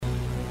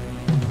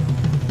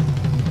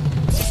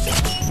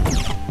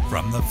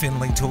From the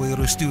Finley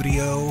Toyota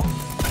studio,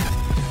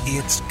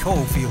 it's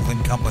Cofield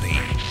and Company.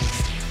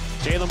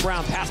 Jaylen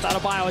Brown passed out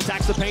of Bio,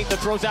 attacks the paint, that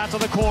throws out to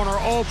the corner,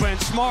 open,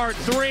 Smart,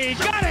 three,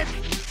 got it!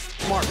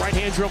 Smart,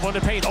 right-hand dribble into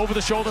paint, over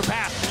the shoulder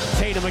pass.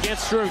 Tatum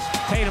against Strus.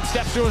 Tatum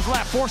steps to his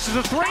left, forces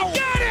a three,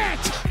 got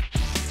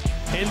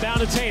it!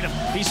 Inbound to Tatum,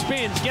 he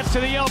spins, gets to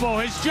the elbow,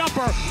 his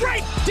jumper,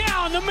 right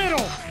down the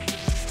middle!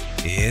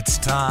 It's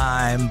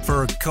time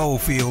for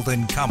Cofield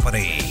and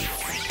Company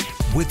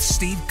with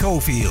Steve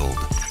Cofield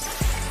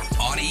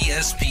on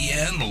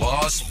ESPN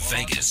Las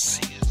Vegas.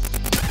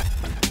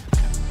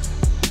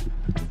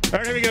 All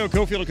right, here we go.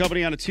 Cofield and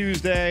Company on a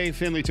Tuesday.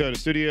 Finley Toyota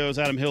Studios.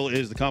 Adam Hill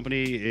is the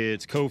company.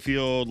 It's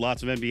Cofield.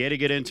 Lots of NBA to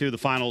get into. The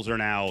finals are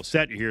now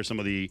set. You hear some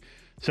of the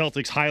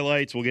Celtics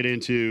highlights. We'll get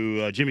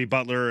into Jimmy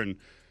Butler and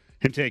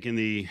him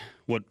taking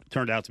what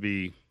turned out to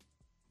be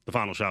the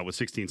final shot with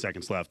 16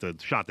 seconds left, the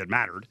shot that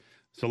mattered.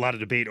 So a lot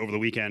of debate over the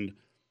weekend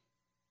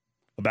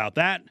about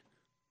that.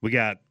 We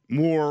got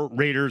more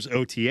Raiders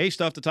OTA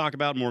stuff to talk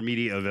about, more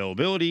media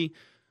availability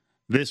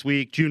this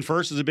week. June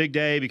 1st is a big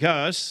day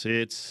because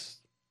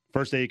it's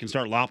first day you can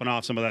start lopping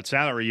off some of that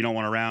salary you don't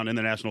want around in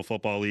the National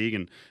Football League.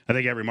 And I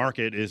think every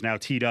market is now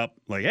teed up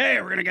like, hey,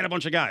 we're going to get a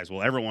bunch of guys.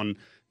 Well, everyone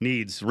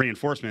needs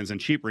reinforcements and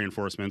cheap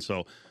reinforcements.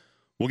 So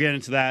we'll get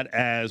into that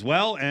as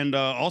well. And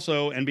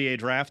also NBA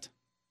draft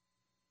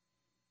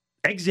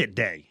exit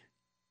day.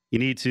 You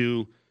need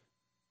to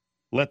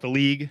let the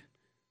league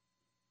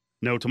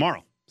know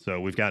tomorrow. So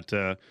we've got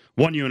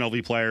one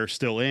UNLV player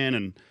still in,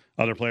 and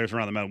other players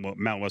around the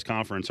Mountain West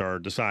Conference are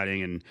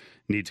deciding and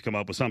need to come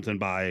up with something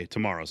by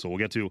tomorrow. So we'll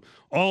get to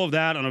all of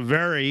that on a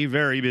very,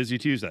 very busy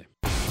Tuesday.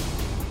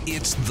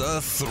 It's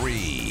The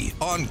Three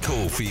on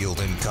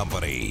Cofield and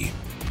Company.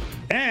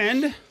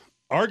 And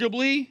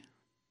arguably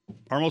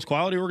our most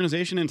quality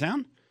organization in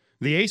town,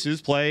 the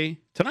Aces play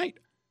tonight.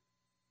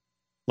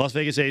 Las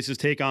Vegas Aces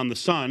take on the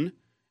Sun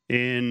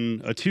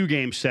in a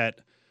 2-game set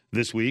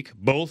this week,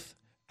 both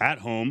at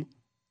home.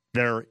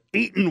 They're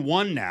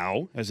 8-1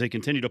 now as they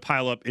continue to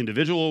pile up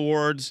individual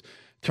awards,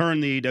 turn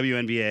the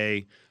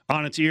WNBA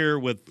on its ear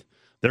with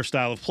their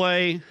style of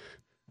play.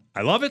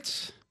 I love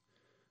it.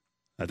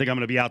 I think I'm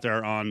going to be out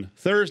there on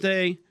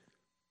Thursday.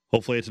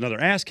 Hopefully it's another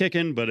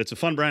ass-kicking, but it's a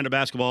fun brand of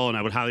basketball, and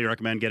I would highly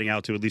recommend getting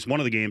out to at least one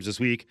of the games this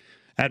week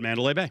at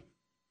Mandalay Bay.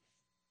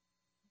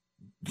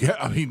 Yeah,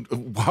 I mean,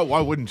 why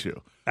wouldn't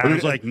you? I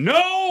was like,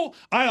 no,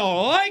 I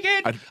don't like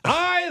it.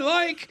 I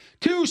like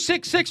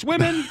 2'6"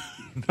 women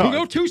who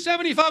go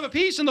 275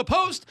 apiece in the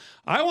post.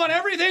 I want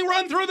everything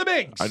run through the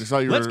bigs. I just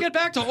thought Let's get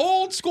back to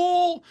old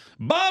school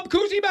Bob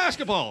Cousy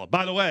basketball.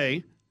 By the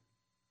way,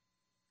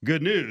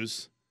 good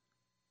news.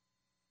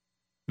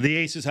 The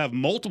Aces have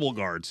multiple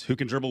guards who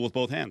can dribble with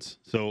both hands.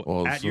 So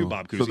you,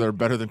 Bob Cousy. So they're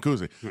better than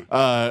Cousy.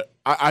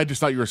 I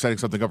just thought you were setting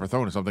something up or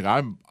throwing something.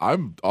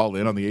 I'm all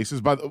in on the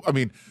Aces. But I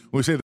mean, when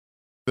we say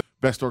the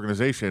best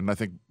organization, I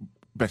think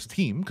best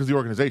team, because the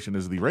organization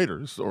is the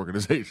Raiders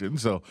organization.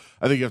 So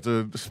I think you have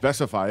to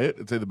specify it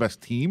and say the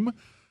best team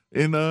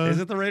in. Is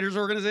it the Raiders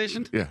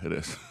organization? Yeah, it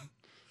is.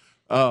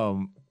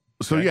 So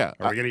okay. yeah,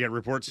 are we going to get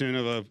reports soon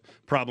of a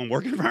problem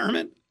work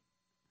environment?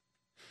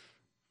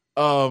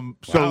 So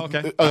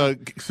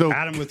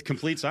Adam with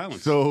complete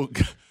silence. So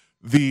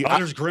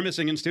others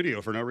grimacing in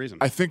studio for no reason.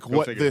 I think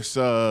what this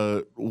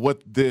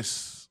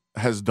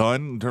has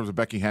done in terms of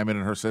Becky Hammon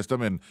and her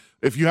system, and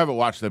if you haven't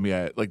watched them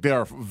yet, like they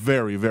are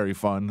very, very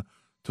fun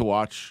to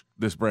watch.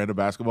 This brand of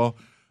basketball,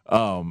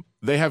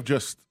 they have.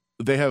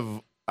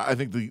 I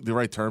think the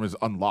right term is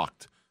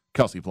unlocked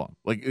Kelsey Plum.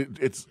 Like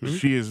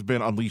she has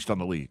been unleashed on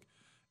the league,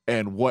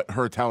 and what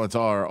her talents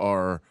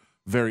are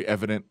very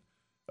evident.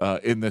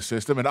 In this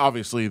system, and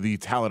obviously the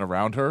talent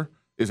around her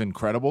is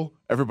incredible.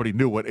 Everybody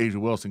knew what A'ja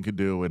Wilson could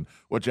do and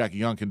what Jackie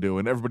Young can do,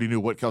 and everybody knew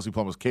what Kelsey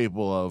Plum was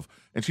capable of,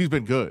 and she's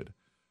been good.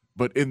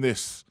 But in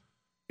this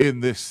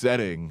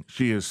setting,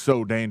 she is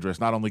so dangerous,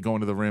 not only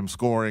going to the rim,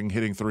 scoring,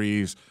 hitting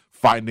threes,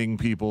 finding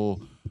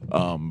people.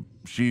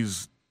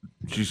 She's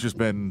just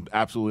been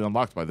absolutely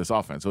unlocked by this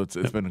offense. So it's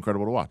been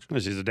incredible to watch.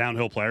 She's a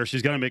downhill player.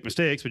 She's going to make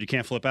mistakes, but you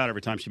can't flip out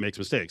every time she makes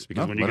mistakes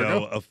because when you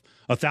go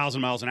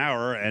 1,000 miles an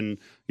hour and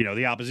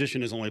the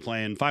opposition is only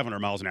playing 500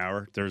 miles an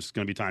hour, there's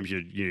going to be times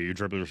you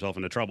dribble yourself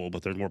into trouble.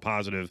 But there's more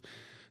positive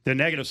than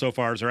negative so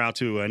far as they're out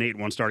to an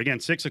 8-1 start. Again,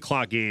 6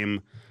 o'clock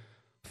game,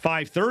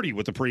 5:30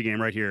 with the pregame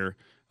right here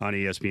on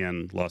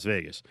ESPN Las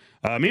Vegas.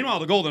 Meanwhile,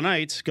 the Golden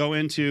Knights go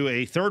into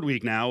a third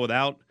week now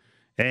without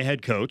a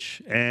head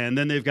coach, and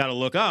then they've got to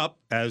look up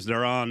as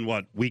they're on,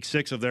 week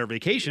 6 of their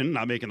vacation,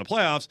 not making the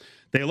playoffs.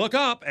 They look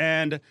up,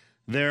 and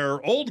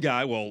their old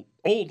guy,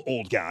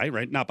 old guy,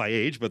 right? Not by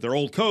age, but their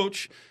old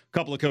coach, a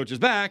couple of coaches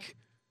back,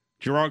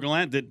 Gerard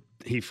Gallant,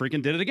 he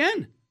freaking did it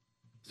again.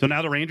 So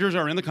now the Rangers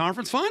are in the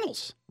conference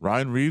finals.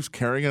 Ryan Reeves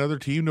carrying another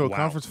team to a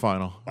conference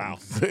final. Wow.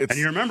 And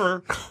you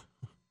remember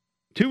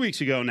 2 weeks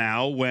ago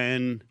now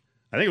when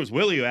I think it was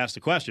Willie who asked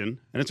the question,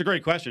 and it's a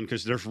great question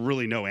because there's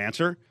really no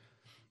answer.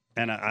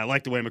 And I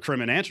like the way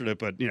McCrimmon answered it,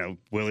 but,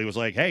 Willie was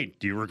like, hey,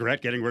 do you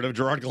regret getting rid of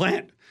Gerard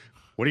Gallant?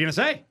 What are you going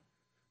to say?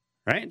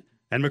 Right?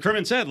 And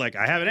McCrimmon said,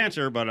 I have an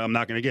answer, but I'm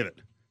not going to give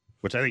it.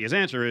 which I think his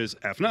answer is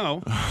F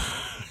no.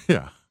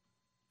 Yeah.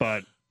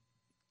 But,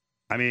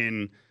 I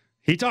mean,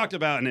 he talked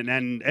about,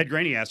 and Ed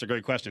Graney asked a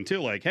great question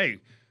too, like, hey,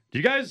 do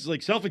you guys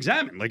like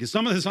self-examine? Like, is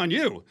some of this on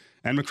you?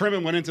 And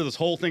McCrimmon went into this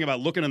whole thing about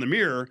looking in the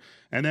mirror,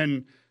 and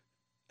then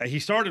he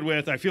started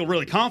with, I feel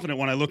really confident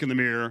when I look in the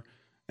mirror,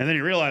 and then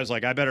he realized,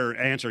 like, I better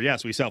answer,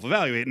 yes, we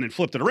self-evaluate, and then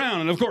flipped it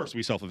around, and of course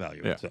we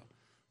self-evaluate. Yeah. So.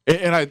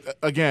 And I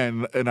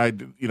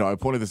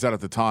pointed this out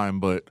at the time,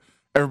 but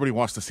everybody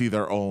wants to see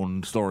their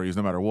own stories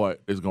no matter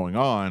what is going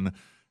on.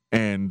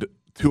 And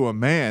to a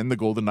man, the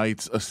Golden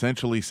Knights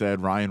essentially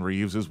said Ryan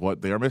Reeves is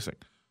what they are missing.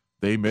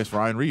 They miss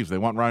Ryan Reeves. They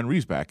want Ryan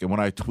Reeves back. And when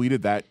I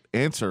tweeted that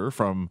answer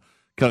from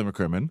Kelly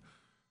McCrimmon,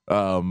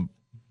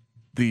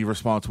 the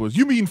response was,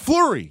 "You mean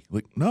Fleury?"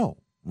 Like, no,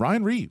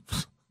 Ryan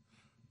Reeves.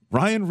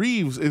 Ryan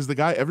Reeves is the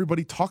guy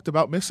everybody talked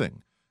about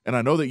missing. And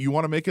I know that you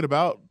want to make it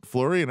about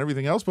Fleury and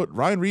everything else, but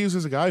Ryan Reeves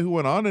is a guy who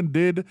went on and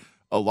did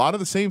a lot of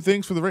the same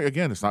things for the Rangers.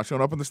 Again, it's not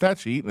showing up in the stat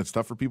sheet, and it's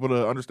tough for people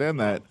to understand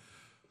that.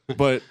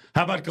 But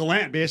how about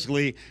Gallant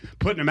basically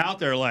putting him out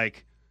there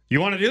like,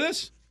 you want to do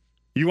this?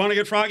 You want to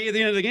get froggy at the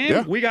end of the game?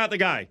 Yeah. We got the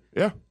guy.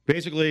 Yeah.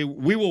 Basically,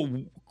 we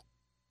will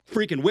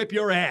freaking whip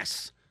your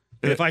ass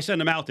if I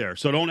send him out there.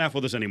 So don't F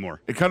with us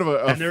anymore. It kind of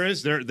and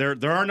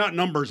there are not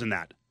numbers in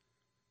that.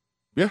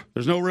 Yeah.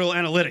 There's no real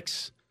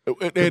analytics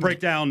to break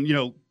down,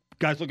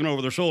 guys looking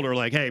over their shoulder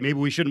like, hey, maybe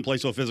we shouldn't play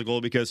so physical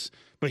because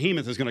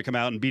Behemoth is going to come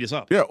out and beat us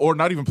up. Yeah, or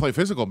not even play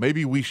physical.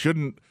 Maybe we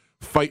shouldn't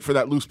fight for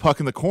that loose puck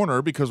in the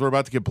corner because we're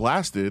about to get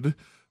blasted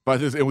by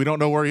this, and we don't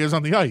know where he is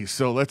on the ice.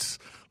 So let's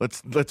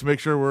make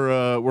sure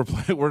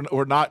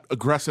we're not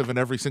aggressive in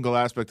every single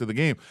aspect of the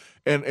game.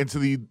 And to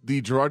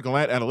the Gerard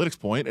Gallant analytics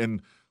point,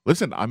 and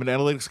listen, I'm an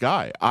analytics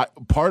guy.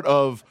 Part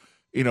of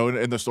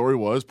and the story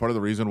was part of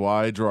the reason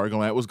why Gerard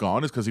Gallant was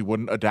gone is because he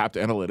wouldn't adapt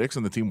to analytics,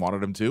 and the team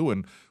wanted him to.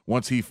 And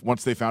once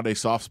they found a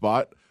soft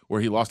spot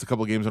where he lost a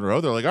couple games in a row,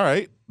 they're like, all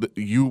right,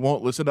 you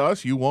won't listen to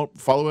us, you won't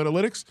follow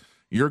analytics,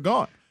 you're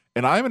gone.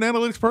 And I'm an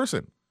analytics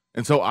person,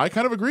 and so I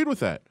kind of agreed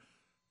with that.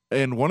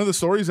 And one of the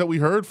stories that we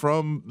heard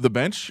from the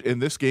bench in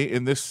this game,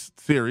 in this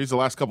series, the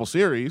last couple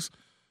series,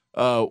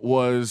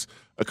 was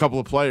a couple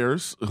of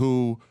players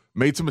who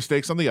made some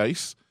mistakes on the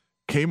ice,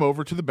 came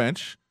over to the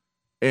bench,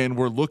 and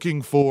were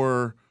looking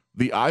for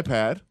the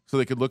iPad so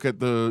they could look at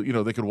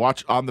they could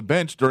watch on the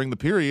bench during the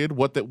period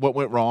what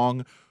went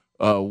wrong,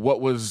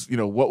 what was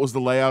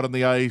the layout on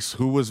the ice,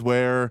 who was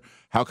where,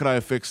 how could I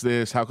have fixed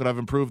this, how could I have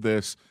improved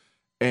this,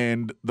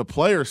 and the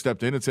player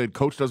stepped in and said,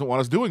 "Coach doesn't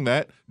want us doing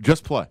that,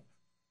 just play."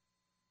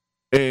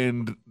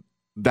 And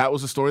that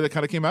was a story that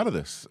kind of came out of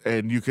this.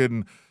 And you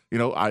can,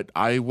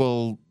 I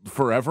will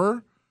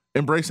forever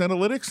embrace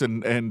analytics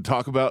and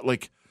talk about,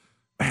 like,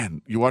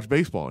 man, you watch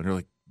baseball and you're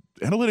like,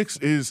 analytics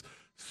is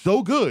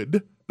so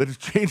good that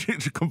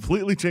it's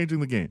completely changing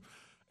the game.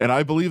 And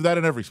I believe that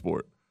in every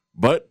sport.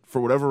 But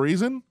for whatever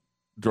reason,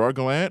 Gerard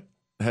Gallant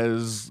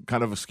has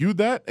kind of eschewed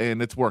that,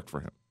 and it's worked for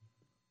him.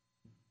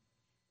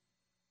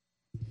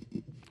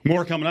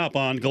 More coming up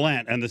on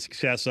Gallant and the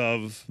success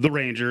of the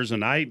Rangers,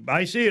 and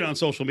I see it on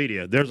social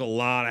media. There's a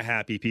lot of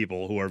happy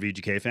people who are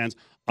VGK fans,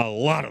 a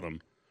lot of them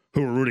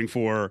who are rooting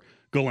for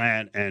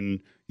Gallant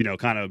and,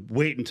 kind of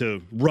waiting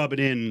to rub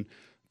it in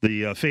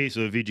the face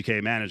of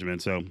VGK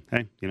management. So,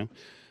 hey,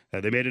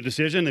 they made a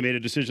decision. They made a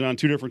decision on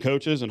two different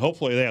coaches, and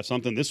hopefully they have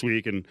something this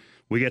week, and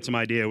we get some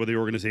idea where the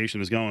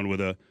organization is going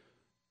with a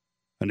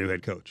new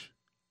head coach.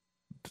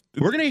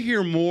 We're going to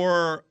hear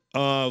more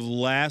of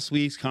last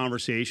week's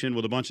conversation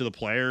with a bunch of the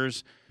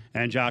players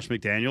and Josh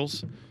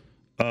McDaniels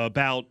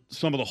about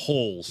some of the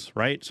holes,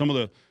 right? Some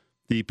of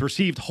the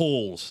perceived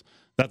holes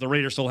that the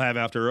Raiders still have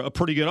after a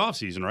pretty good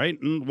offseason,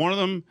 right? And one of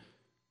them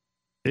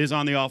is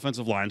on the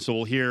offensive line. So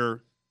we'll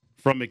hear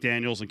from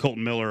McDaniels and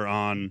Colton Miller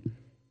on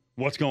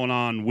what's going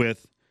on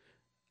with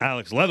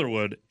Alex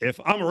Leatherwood. If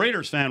I'm a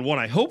Raiders fan, what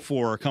I hope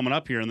for coming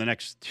up here in the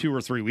next 2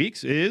 or 3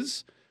 weeks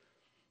is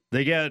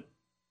they get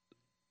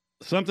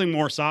something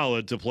more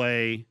solid to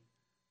play,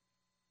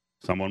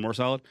 someone more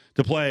solid,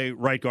 to play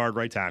right guard,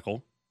 right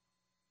tackle,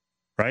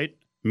 right?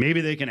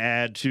 Maybe they can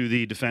add to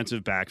the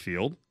defensive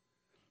backfield.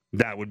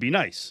 That would be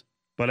nice.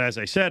 But as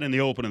I said in the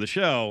open of the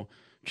show,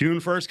 June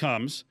 1st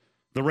comes.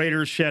 The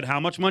Raiders shed how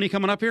much money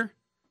coming up here?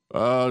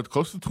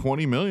 Close to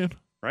 $20 million.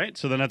 Right?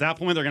 So then at that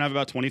point, they're going to have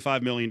about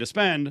 $25 million to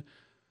spend.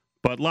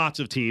 But lots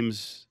of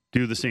teams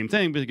do the same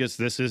thing because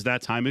this is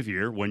that time of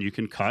year when you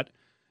can cut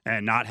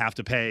and not have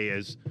to pay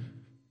as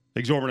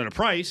exorbitant a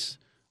price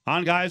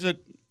on guys that,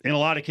 in a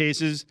lot of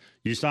cases,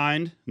 you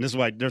signed. And this is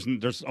why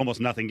there's almost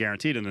nothing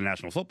guaranteed in the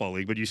National Football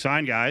League. But you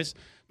sign guys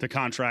to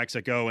contracts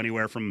that go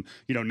anywhere from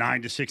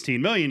 9 to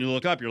 16 million. You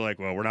look up, you're like,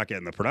 well, we're not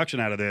getting the production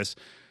out of this.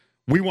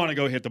 We want to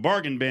go hit the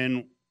bargain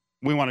bin.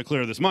 We want to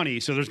clear this money.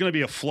 So there's going to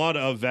be a flood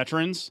of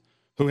veterans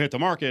who hit the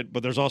market,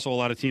 but there's also a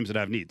lot of teams that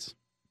have needs.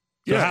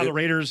 So how the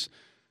Raiders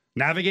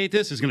navigate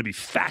this is going to be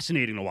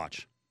fascinating to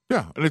watch.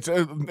 Yeah, and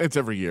it's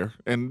every year.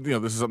 And,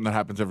 this is something that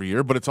happens every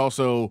year. But it's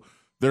also,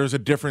 there's a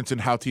difference in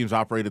how teams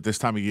operate at this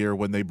time of year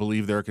when they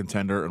believe they're a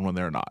contender and when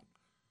they're not.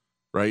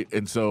 right?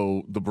 And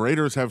so the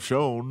Raiders have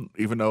shown,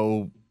 even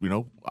though,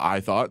 I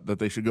thought that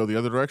they should go the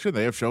other direction,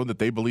 they have shown that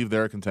they believe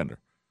they're a contender.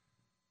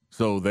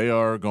 So they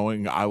are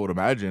going, I would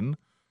imagine,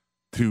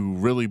 to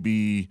really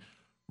be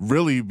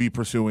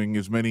pursuing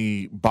as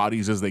many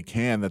bodies as they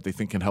can that they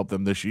think can help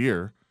them this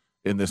year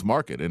in this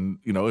market. And,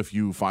 if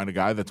you find a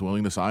guy that's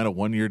willing to sign a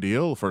 1-year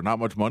deal for not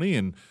much money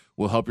and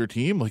will help your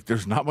team, like,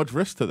 there's not much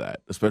risk to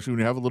that, especially when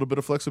you have a little bit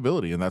of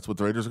flexibility, and that's what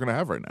the Raiders are going to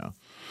have right now.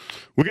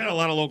 We got a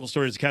lot of local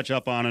stories to catch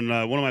up on, and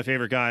one of my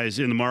favorite guys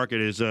in the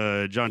market is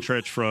John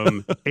Trich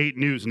from 8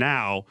 News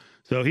Now.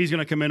 So he's going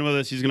to come in with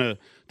us. He's going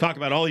to talk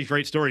about all these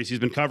great stories he's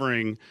been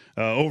covering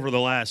over the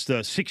last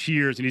 6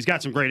 years, and he's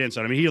got some great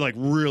insight. I mean, he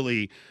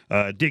really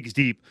digs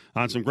deep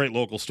on some great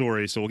local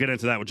stories. So we'll get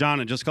into that with John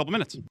in just a couple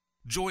minutes.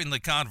 Join the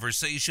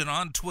conversation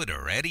on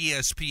Twitter at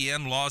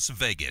ESPN Las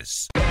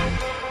Vegas. Back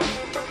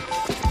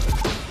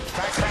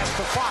pass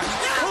to Fox.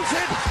 Who's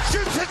it?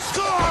 Shoots it,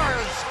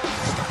 scores!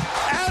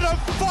 Adam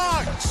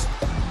Fox!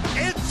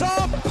 It's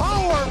a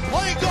power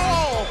play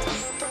goal!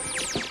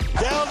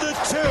 Down to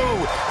 2,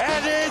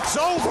 and it's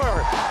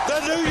over.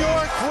 The New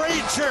York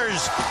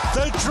Rangers,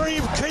 the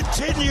dream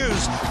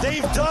continues.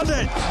 They've done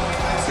it.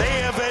 They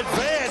have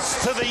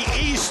advanced to the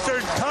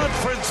Eastern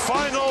Conference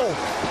Final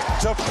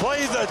to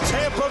play the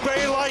Tampa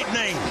Bay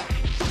Lightning.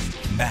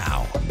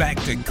 Now, back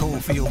to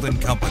Cofield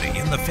and Company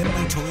in the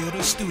Findlay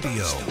Toyota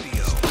studio.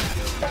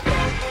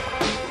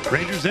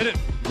 Rangers did it.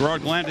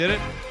 Gerard Gallant did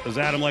it. As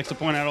Adam likes to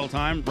point out all the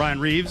time, Brian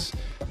Reeves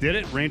did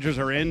it. Rangers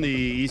are in the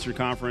Eastern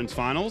Conference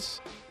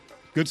Finals.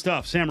 Good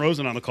stuff. Sam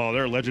Rosen on the call.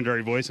 They're a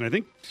legendary voice, and I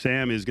think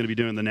Sam is going to be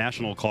doing the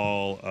national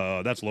call.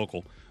 That's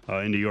local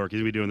in New York. He's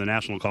going to be doing the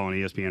national call on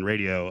ESPN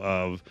Radio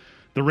of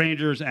the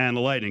Rangers and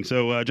the Lightning.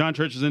 So John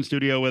Trich is in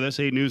studio with us,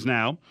 8 News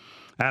Now.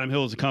 Adam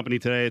Hill is the company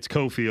today. It's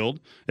Cofield.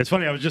 It's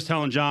funny. I was just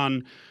telling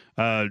John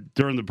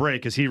during the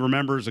break, because he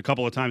remembers a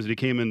couple of times that he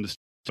came in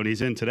when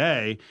he's in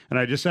today, and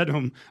I just said to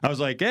him, I was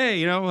like,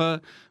 hey, I was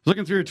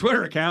looking through your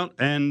Twitter account,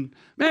 and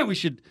man, we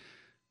should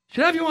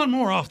have you on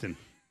more often.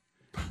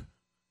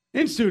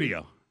 In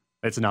studio.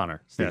 It's an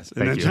honor. Yes.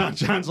 And then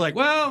John's like,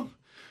 well,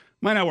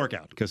 might not work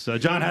out, because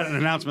John had an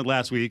announcement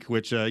last week,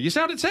 which you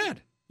sounded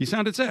sad.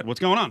 What's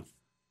going on?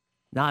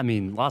 No, I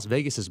mean, Las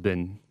Vegas has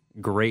been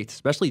great,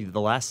 especially the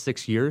last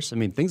 6 years. I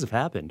mean, things have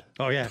happened.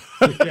 Oh, yeah.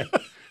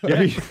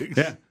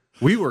 Yeah.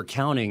 We were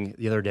counting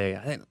the other day.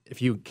 I think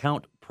if you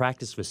count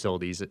practice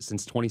facilities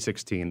since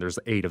 2016, there's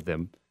 8 of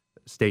them.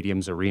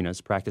 Stadiums, arenas,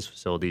 practice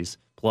facilities,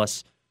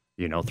 plus,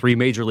 3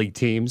 major league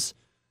teams.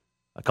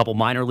 A couple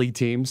minor league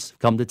teams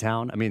come to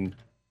town. I mean,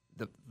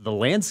 the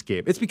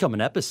landscape, it's become an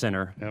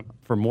epicenter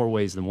for more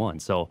ways than one.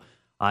 So,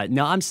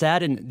 no, I'm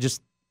sad, and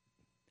just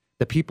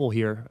the people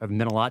here have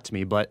meant a lot to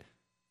me, but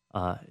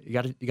you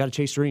got to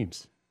chase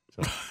dreams.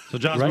 So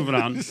John's moving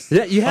on.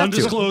 Yeah, you have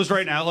Undisclosed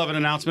right now. He'll have an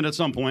announcement at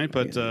some point,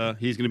 but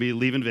he's going to be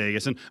leaving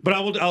Vegas. But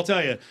I'll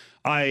tell you,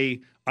 I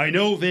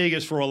know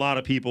Vegas for a lot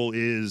of people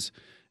is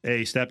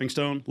a stepping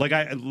stone. Like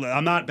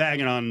I'm not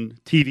bagging on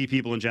TV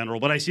people in general,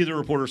 but I see the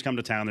reporters come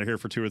to town. They're here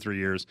for 2 or 3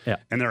 years,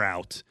 and they're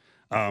out.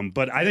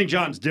 But I think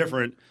John's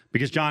different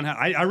because John,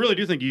 I really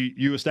do think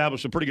you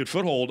established a pretty good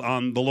foothold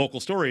on the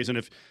local stories. And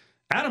if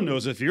Adam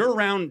knows, if you're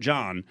around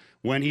John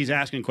when he's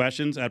asking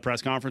questions at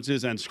press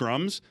conferences and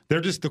scrums,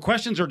 the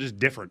questions are just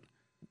different.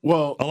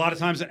 Well, a lot of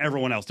times than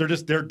everyone else,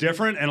 they're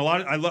different. And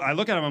I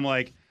look at him, I'm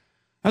like,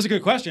 that's a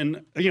good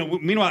question.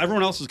 Meanwhile,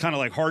 everyone else is kind of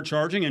like hard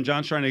charging, and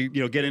John's trying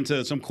to get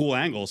into some cool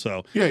angle.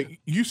 So yeah,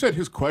 you said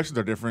his questions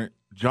are different.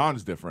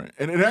 John's different,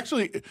 and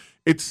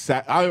it's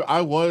sad.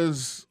 I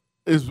was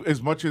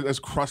as much as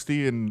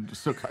crusty and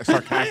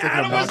sarcastic.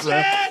 Adam was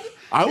sad.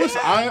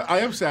 I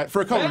am sad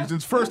for a couple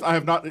reasons. First, I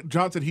have not.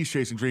 John said he's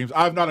chasing dreams.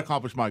 I have not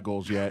accomplished my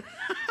goals yet.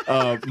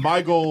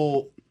 My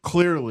goal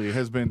clearly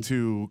has been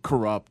to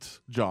corrupt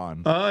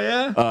John. Oh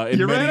yeah,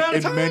 in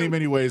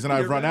many ways, and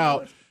I've run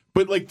out.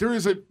 But like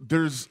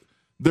there's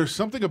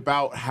something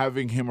about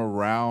having him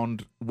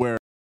around where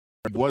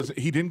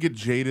he didn't get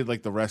jaded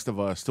like the rest of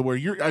us, to where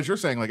as you're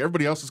saying, like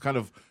everybody else is kind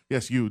of,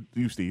 yes, you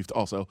Steve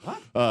also.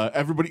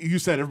 Everybody, you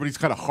said everybody's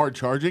kind of hard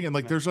charging, and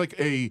like there's like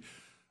a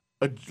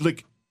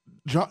like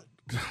John.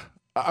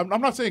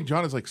 I'm not saying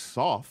John is like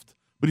soft,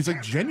 but he's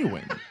like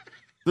genuine.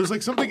 There's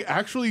like something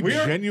actually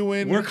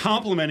genuine. We're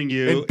complimenting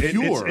you, and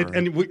pure,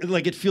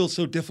 it feels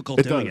so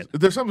difficult doing it.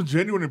 There's something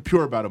genuine and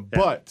pure about him,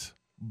 but.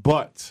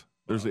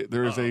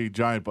 There is a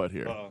giant but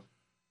here.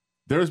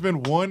 There's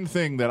been one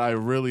thing that I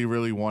really,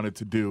 really wanted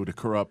to do to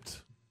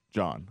corrupt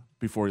John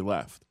before he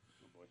left.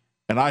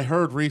 And I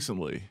heard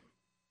recently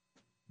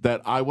that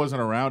I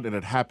wasn't around and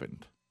it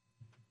happened.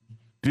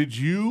 Did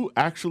you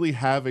actually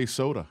have a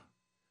soda?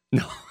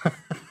 No.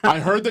 I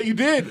heard that you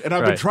did, and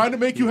I've been trying to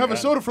make you have a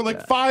soda for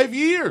like 5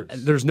 years.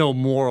 There's no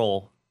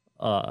moral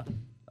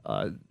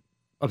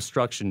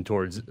obstruction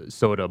towards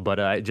soda, but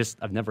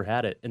I've never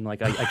had it, and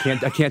like I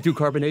can't do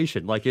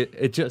carbonation. Like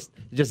it just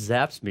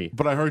zaps me.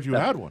 But I heard you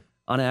had one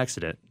on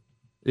accident.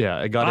 Yeah,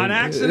 I got on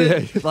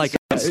accident. Like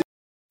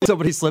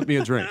somebody slipped me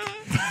a drink.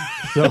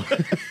 So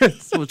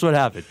that's what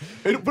happened.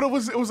 But it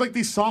was like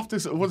the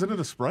softest. Wasn't it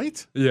a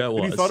Sprite? Yeah, it And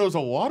was. you thought it was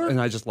a water?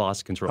 And I just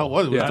lost control. How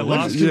was it? It was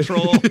lost delicious.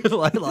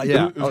 control.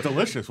 Yeah. It was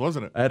delicious,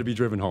 wasn't it? I had to be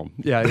driven home.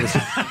 Yeah. It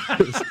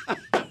was.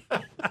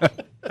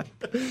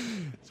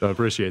 So I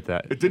appreciate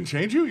that. It didn't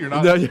change you? You're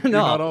not, No, you're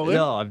not all in?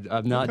 no,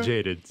 I'm not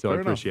jaded, so Fair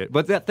I appreciate it.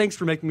 But thanks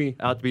for making me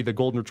out to be the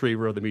golden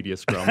retriever of the media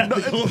scrum.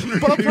 But what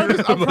I'm trying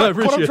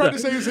that. to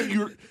say is that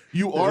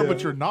you are,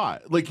 but you're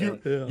not. Like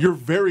you're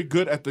very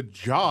good at the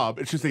job.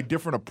 It's just a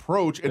different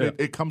approach, and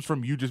it comes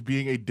from you just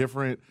being a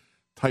different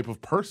type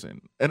of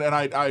person. And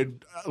I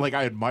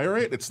admire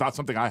it. It's not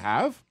something I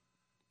have.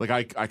 Like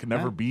I can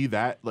never be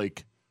that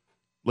like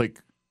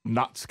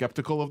not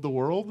skeptical of the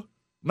world.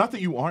 Not that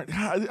you aren't.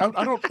 I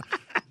don't.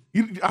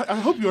 I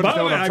hope you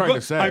understand what I'm trying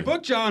to say. I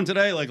booked John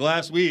today, like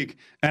last week,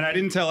 and I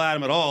didn't tell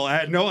Adam at all. I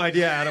had no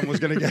idea Adam was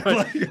going to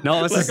get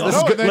No, this is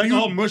like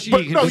all mushy.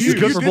 But no, you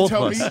good for did both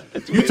tell of me.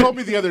 us. You told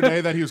me the other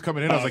day that he was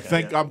coming in. I was like,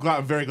 okay,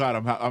 I'm very glad.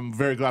 I'm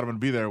very glad I'm going to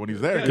be there when he's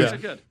there.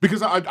 Good.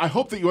 Because I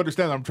hope that you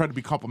understand that I'm trying to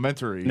be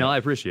complimentary. No, I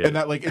appreciate it. And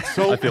that like it's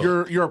so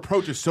your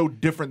approach is so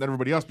different than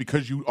everybody else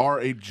because you are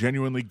a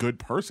genuinely good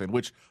person,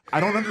 which I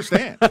don't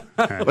understand.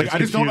 Like I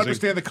just don't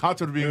understand the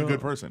concept of being a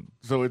good person.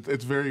 So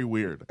it's very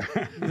weird.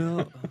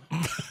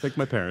 Thank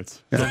my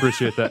parents. I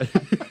appreciate that.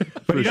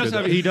 But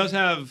he does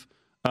have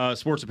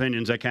sports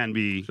opinions that can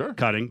be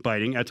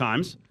biting at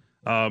times.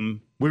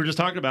 We were just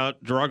talking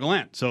about Gerard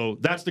Gallant. So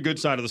that's the good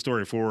side of the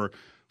story for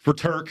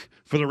Turk,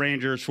 for the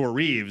Rangers, for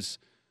Reeves.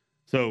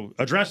 So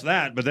address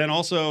that. But then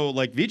also,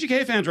 like,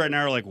 VGK fans right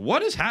now are like,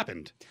 what has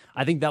happened?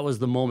 I think that was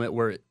the moment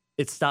where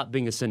it stopped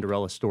being a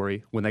Cinderella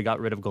story when they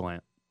got rid of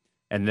Gallant.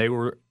 And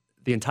the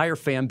entire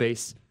fan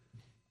base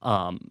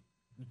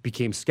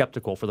became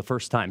skeptical for the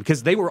first time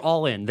because they were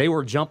all in. They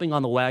were jumping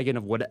on the wagon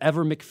of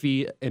whatever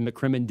McPhee and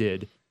McCrimmon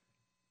did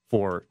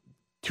for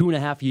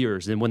 2.5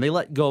 years. And when they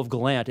let go of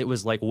Gallant, it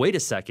was like, wait a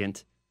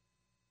second,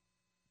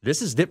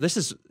 this is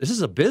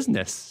a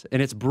business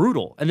and it's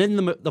brutal. And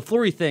then the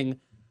Fleury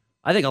thing,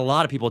 I think a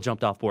lot of people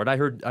jumped off board. I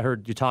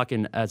heard you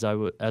talking as I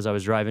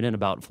was driving in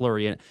about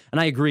Fleury, and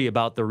I agree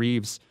about the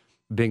Reeves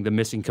being the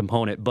missing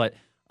component, but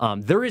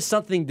there is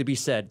something to be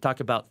said. Talk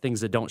about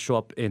things that don't show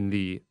up in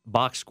the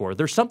box score.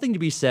 There's something to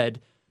be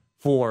said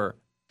for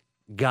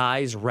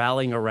guys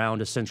rallying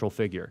around a central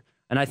figure,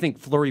 and I think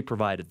Fleury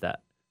provided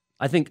that.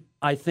 I think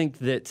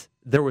that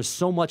there was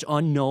so much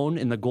unknown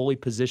in the goalie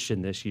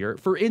position this year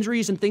for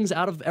injuries and things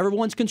out of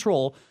everyone's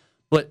control,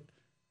 but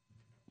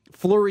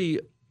Fleury,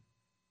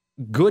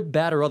 good,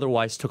 bad, or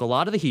otherwise, took a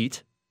lot of the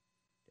heat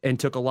and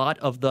took a lot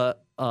of the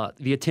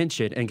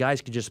attention, and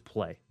guys could just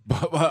play.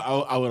 But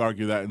I would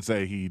argue that and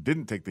say he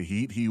didn't take the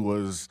heat. He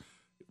was,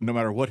 no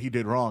matter what he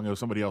did wrong, it was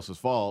somebody else's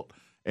fault,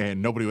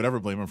 and nobody would ever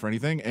blame him for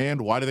anything.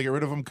 And why did they get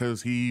rid of him?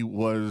 Because he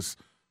was,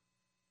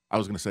 I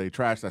was going to say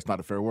trash. That's not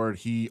a fair word.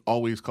 He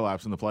always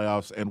collapsed in the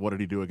playoffs. And what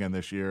did he do again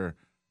this year?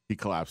 He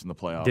collapsed in the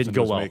playoffs. Didn't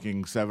go well.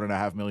 Making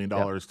 $7.5 million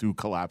to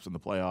collapse in the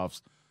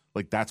playoffs.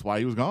 Like, that's why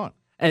he was gone.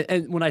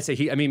 And when I say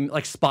he, I mean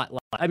like spotlight.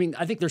 I mean,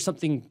 I think there's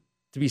something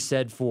to be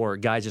said for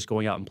guys just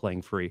going out and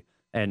playing free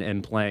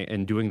and playing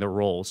and doing their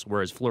roles,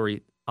 whereas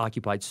Fleury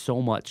occupied so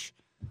much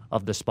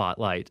of the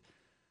spotlight.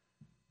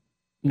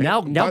 Now,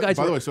 guys.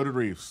 By the way, so did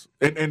Reeves.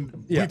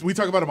 And we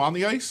talk about him on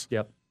the ice.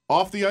 Yep.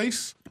 Off the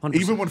ice, 100%.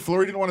 Even when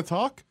Fleury didn't want to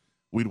talk,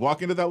 we'd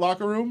walk into that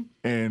locker room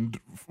and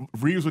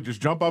Reeves would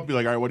just jump up and be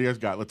like, all right, what do you guys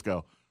got? Let's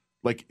go.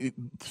 Like,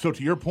 so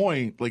to your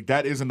point, like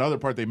that is another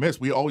part they miss.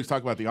 We always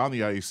talk about the on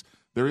the ice.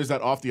 There is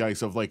that off the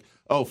ice of like,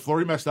 oh,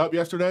 Fleury messed up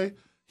yesterday.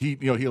 He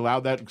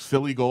allowed that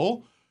silly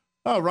goal.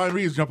 Oh, Ryan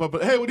Reeves jump up,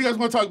 but hey, what do you guys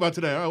want to talk about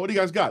today? All right, what do you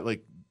guys got?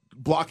 Like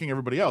blocking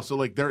everybody else. So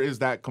like there is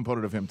that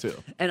component of him too.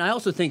 And I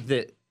also think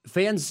that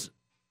fans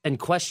and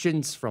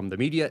questions from the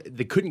media,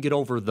 they couldn't get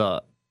over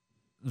the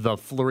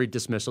Fleury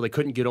dismissal. They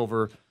couldn't get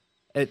over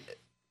it.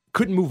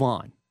 Couldn't move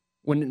on.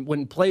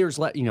 When players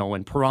left,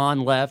 when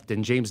Perron left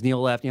and James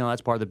Neal left,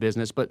 that's part of the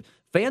business. But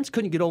fans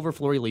couldn't get over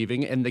Fleury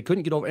leaving, and they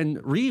couldn't get over.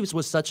 And Reeves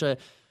was such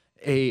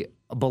a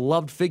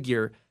beloved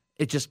figure.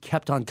 It just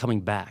kept on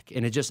coming back,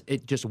 and it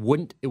just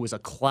wouldn't. It was a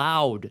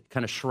cloud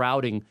kind of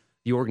shrouding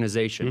the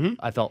organization. Mm-hmm.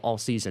 I felt all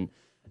season,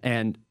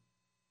 and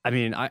I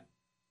mean,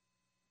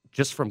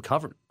 just from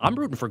covering, I'm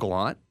rooting for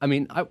Gallant. I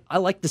mean, I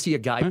like to see a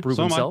guy prove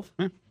himself.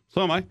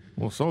 So am I.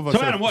 Well, some of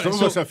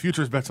us have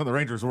futures bets on the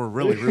Rangers. We're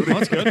really rooting.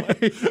 That's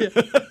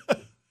good.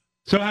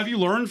 So have you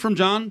learned from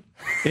John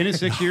in his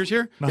 6 years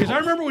here? Because I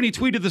remember when he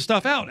tweeted the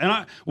stuff out,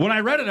 and when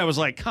I read it, I was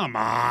like, come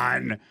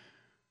on.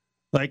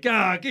 Like,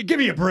 give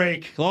me a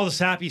break. All the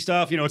sappy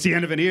stuff, it's the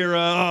end of an era.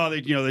 Oh,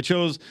 they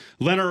chose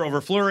Leonard over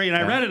Fleury. And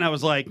I read it, and I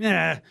was like,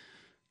 nah.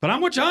 But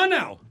I'm with John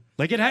now.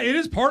 Like, it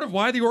is part of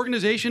why the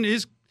organization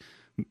is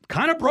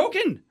kind of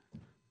broken.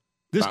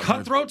 This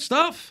cutthroat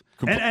stuff.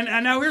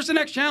 And now here's the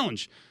next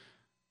challenge.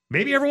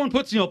 Maybe everyone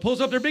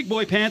pulls up their big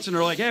boy pants and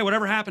they're like, hey,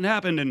 whatever happened,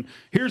 and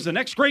here's the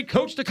next great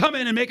coach to come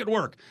in and make it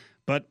work.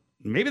 But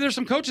maybe there's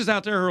some coaches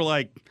out there who are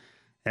like,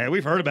 hey,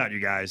 we've heard about you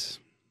guys.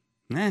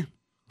 No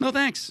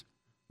thanks.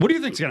 What do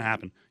you think's going to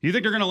happen? You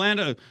think they're going to land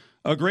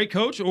a great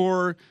coach,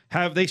 or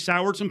have they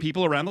soured some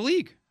people around the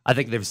league? I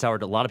think they've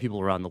soured a lot of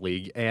people around the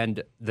league,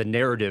 and the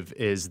narrative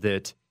is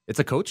that it's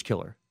a coach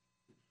killer.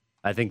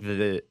 I think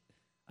that,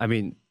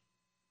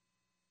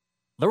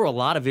 there were a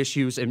lot of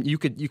issues, and you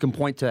can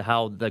point to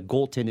how the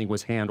goaltending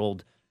was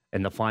handled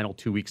in the final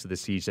 2 weeks of the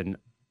season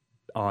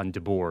on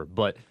DeBoer,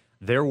 but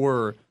there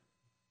were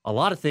a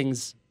lot of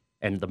things,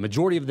 and the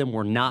majority of them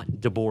were not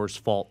DeBoer's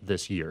fault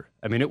this year.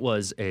 I mean, it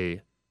was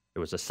a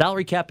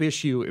salary cap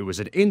issue, it was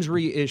an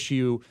injury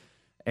issue,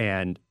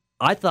 and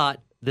I thought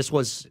this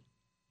was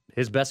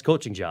his best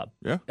coaching job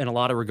in a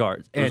lot of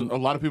regards. And a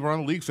lot of people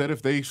around the league said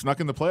if they snuck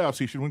in the playoffs,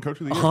 he should win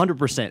Coach of the Year.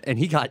 100%. And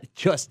he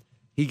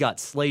got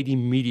slayed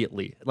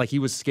immediately. Like, he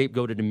was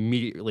scapegoated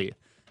immediately.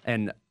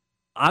 And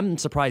I'm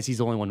surprised he's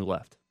the only one who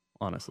left,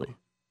 honestly.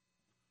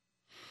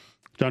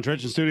 John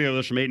Trench in studio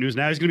with us from 8 News.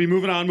 Now he's going to be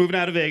moving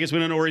out of Vegas. We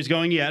don't know where he's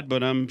going yet,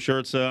 but I'm sure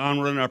it's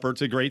onward and upward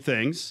to great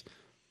things.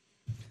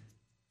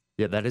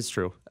 Yeah, that is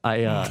true.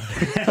 There's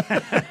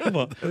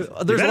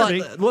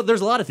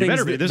there's a lot of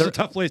things. This is a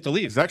tough place to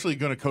leave. He's actually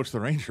going to coach the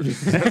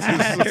Rangers.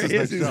 That's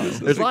his next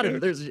job.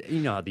 There's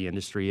you know how the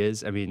industry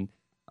is. I mean,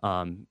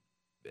 you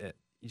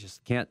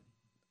just can't.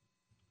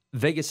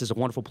 Vegas is a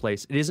wonderful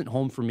place. It isn't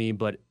home for me,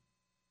 but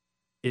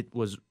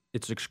it's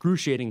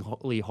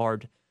excruciatingly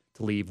hard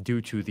to leave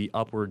due to the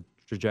upward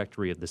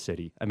trajectory of the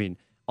city. I mean,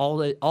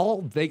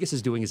 all Vegas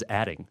is doing is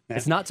adding. Yeah.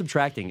 It's not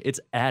subtracting. It's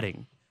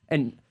adding.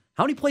 And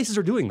how many places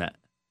are doing that?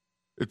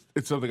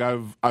 It's something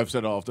I've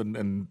said often,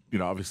 and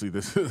obviously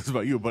this is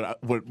about you.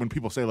 But when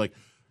people say like,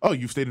 "Oh,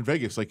 you've stayed in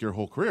Vegas like your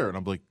whole career," and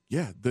I'm like,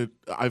 "Yeah,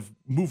 I've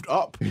moved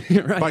up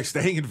right. by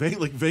staying in Vegas.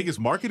 Like Vegas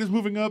market is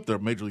moving up. Their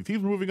major league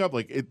teams are moving up.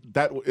 Like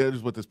that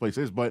is what this place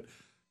is." But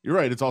you're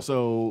right. It's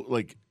also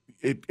like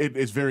it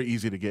is very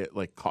easy to get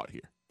like caught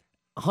here.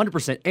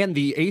 100%. And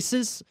the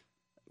Aces,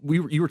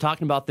 you were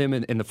talking about them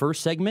in the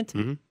first segment.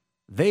 Mm-hmm.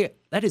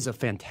 That is a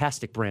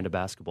fantastic brand of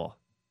basketball.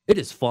 It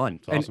is fun.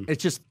 It's awesome. And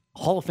it's just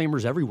Hall of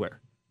Famers everywhere.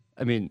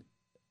 I mean,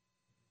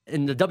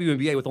 in the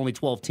WNBA with only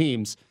 12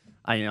 teams,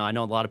 I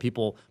know a lot of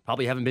people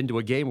probably haven't been to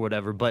a game or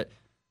whatever, but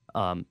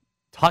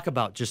talk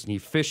about just an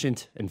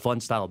efficient and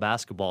fun style of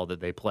basketball that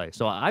they play.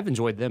 So I've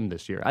enjoyed them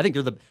this year. I think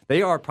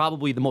they are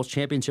probably the most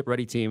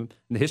championship-ready team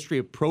in the history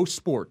of pro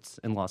sports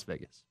in Las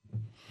Vegas.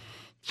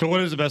 So what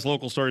is the best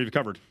local story you've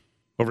covered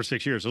over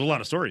 6 years? There's a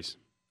lot of stories.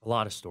 A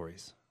lot of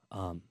stories.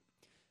 The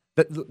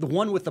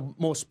one with the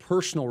most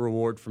personal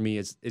reward for me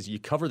is you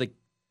cover the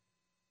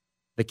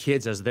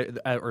kids or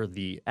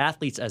the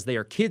athletes as they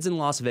are kids in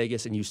Las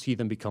Vegas, and you see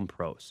them become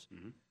pros.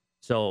 Mm-hmm.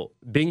 So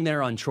being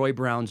there on Troy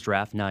Brown's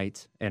draft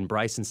night and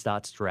Bryson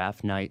Stott's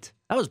draft night,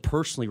 that was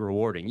personally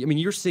rewarding. I mean,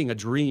 you're seeing a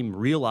dream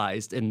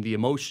realized in the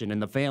emotion and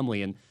the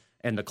family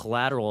and the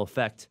collateral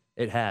effect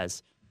it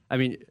has. I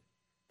mean,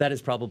 that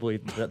is probably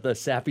the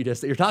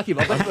sappiness that you're talking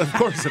about. But, of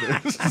course it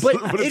is.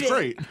 But it's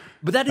great.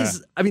 But that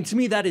is, I mean, to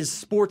me, that is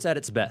sports at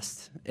its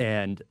best.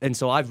 And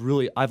so I've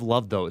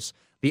loved those.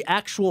 The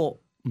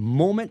actual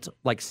moment,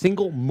 like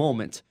single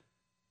moment,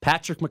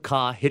 Patrick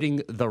McCaw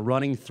hitting the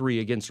running three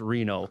against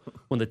Reno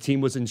when the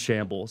team was in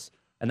shambles.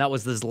 And that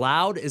was as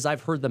loud as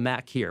I've heard the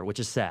MAC here, which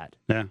is sad.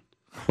 Yeah.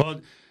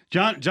 Well,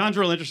 John's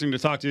real interesting to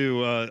talk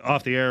to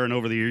off the air and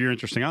over the year. You're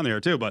interesting on the air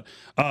too. But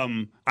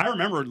I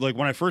remember like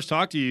when I first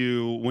talked to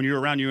you when you were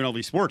around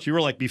UNLV Sports, you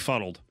were like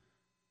befuddled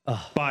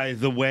by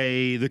the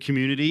way the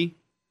community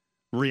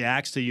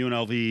reacts to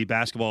UNLV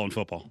basketball and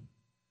football.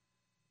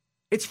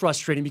 It's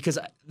frustrating because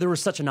there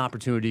was such an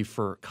opportunity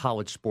for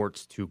college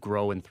sports to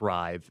grow and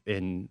thrive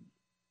in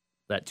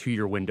that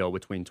 2-year window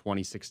between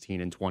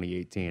 2016 and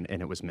 2018,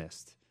 and it was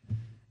missed.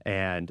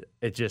 And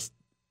it just,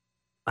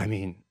 I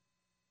mean,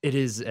 it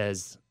is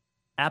as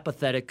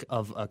apathetic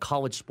of a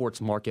college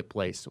sports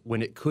marketplace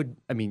when it could,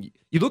 I mean,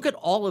 you look at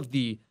all of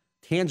the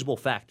tangible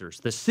factors,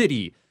 the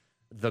city,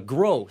 the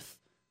growth,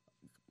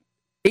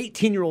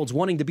 18-year-olds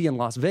wanting to be in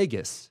Las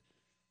Vegas.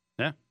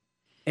 Yeah.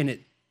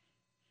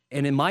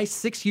 And in my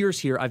 6 years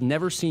here, I've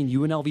never seen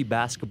UNLV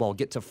basketball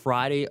get to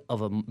Friday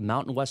of a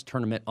Mountain West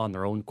tournament on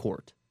their own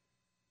court.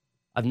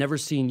 I've never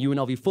seen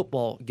UNLV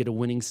football get a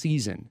winning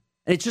season.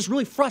 And it's just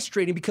really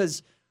frustrating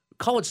because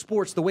college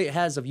sports, the way it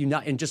has of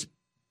and just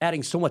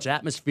adding so much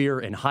atmosphere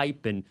and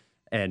hype and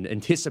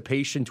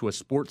anticipation to a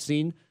sports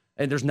scene,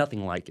 and there's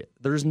nothing like it.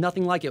 There's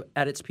nothing like it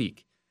at its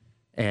peak.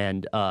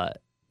 And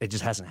it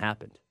just hasn't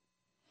happened.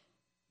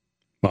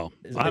 Well,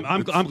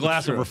 I'm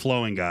glass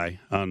overflowing guy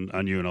on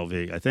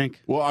UNLV, I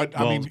think. Well, I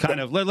mean, kind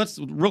of. Let's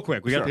real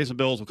quick. We got to pay some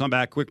bills. We'll come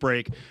back. Quick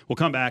break. We'll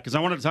come back because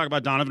I wanted to talk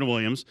about Donovan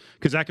Williams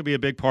because that could be a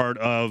big part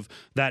of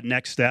that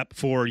next step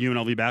for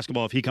UNLV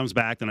basketball. If he comes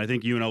back, then I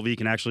think UNLV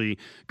can actually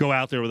go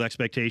out there with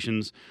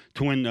expectations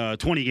to win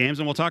 20 games.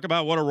 And we'll talk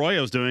about what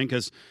Arroyo's doing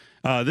because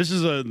this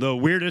is the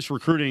weirdest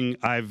recruiting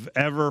I've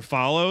ever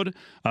followed,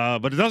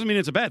 but it doesn't mean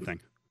it's a bad thing.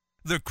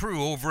 The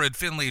crew over at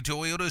Finley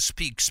Toyota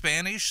speak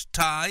Spanish,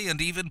 Thai,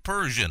 and even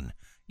Persian.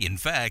 In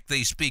fact,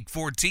 they speak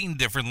 14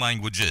 different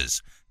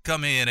languages.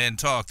 Come in and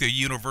talk the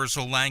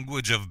universal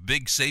language of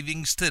big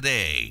savings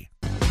today.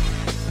 Base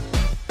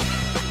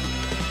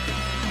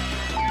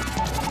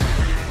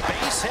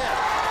hit.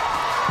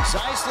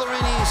 Zeisler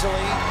in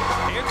easily.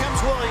 Here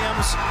comes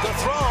Williams. The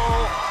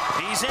throw.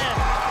 He's in.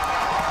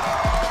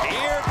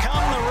 Here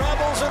come the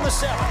Rebels in the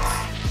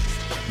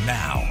 7th.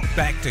 Now,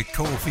 back to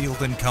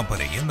Cofield and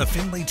Company in the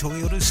Findlay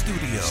Toyota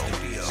studio.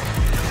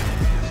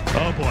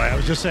 Oh, boy. I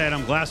was just saying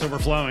I'm glass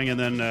overflowing, and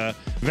then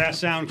Vast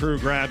Sound Crew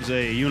grabs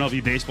a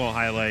UNLV baseball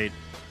highlight.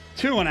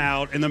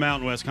 2-and-out in the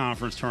Mountain West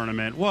Conference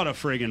tournament. What a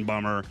friggin'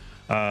 bummer.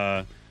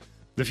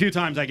 The few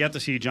times I get to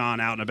see John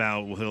out and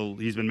about,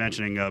 he's been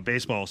mentioning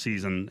baseball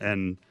season,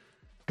 and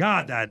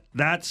God,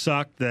 that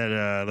sucked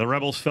that the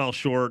Rebels fell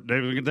short. They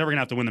were going to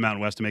have to win the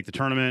Mountain West to make the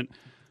tournament.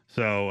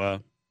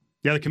 So,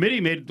 the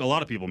committee made a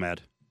lot of people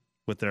mad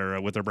with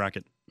their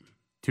bracket.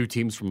 2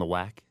 teams from the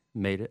WAC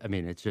made it. I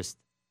mean, it's just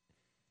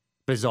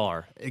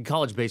bizarre. In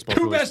college baseball,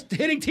 2 best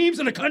hitting teams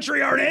in the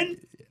country aren't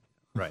in?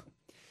 Right.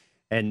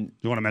 And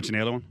you want to mention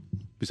the other one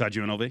besides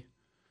UNLV?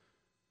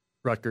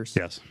 Rutgers.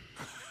 Yes.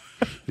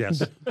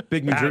 Yes.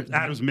 Big New Jersey.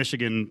 Adams,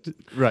 Michigan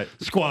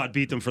squad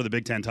beat them for the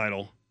Big Ten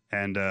title.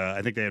 And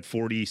I think they had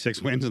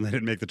 46 wins and they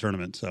didn't make the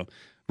tournament. So,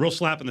 real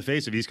slap in the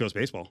face of East Coast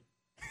baseball.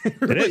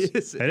 It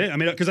is. It is. I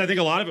mean, because I think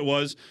a lot of it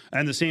was,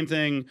 and the same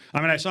thing.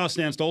 I mean, I saw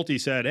Stan Stolte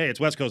said, "Hey, it's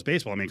West Coast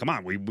baseball." I mean, come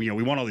on, we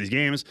won all these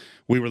games.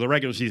 We were the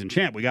regular season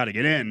champ. We got to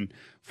get in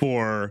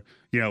for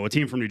a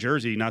team from New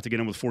Jersey not to get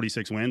in with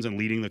 46 wins and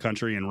leading the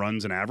country in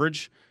runs and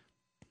average,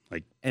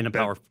 like in a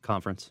Power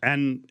conference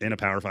and in a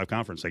Power 5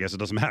 conference. I guess it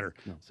doesn't matter.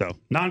 No. So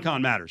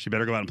non-con matters. You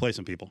better go out and play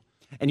some people.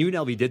 And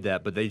UNLV did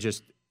that, but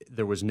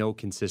there was no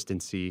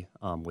consistency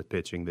with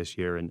pitching this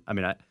year. And I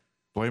mean,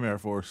 blame Air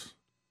Force.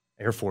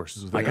 Air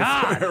Force. My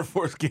God. Air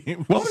Force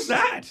game. What was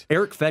that?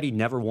 Eric Fetty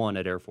never won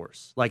at Air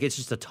Force. Like, it's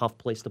just a tough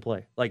place to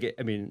play. Like,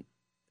 I mean,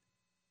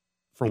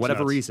 for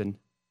whatever reason,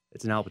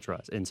 it's an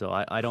albatross. And so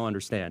I don't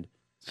understand.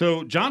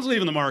 So John's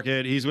leaving the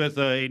market. He's with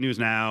 8 News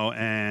Now,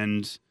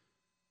 and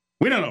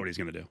we don't know what he's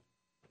going to do.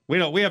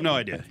 We have no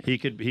idea. He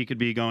could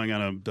be going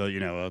on a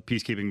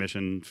peacekeeping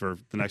mission for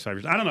the next 5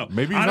 years. I don't know.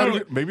 Maybe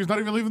he's not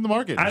even leaving the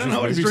market. I don't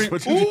know.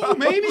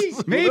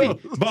 Maybe.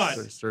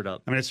 But stirred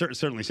up. I mean, it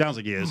certainly sounds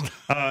like he is.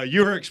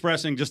 You were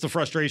expressing just the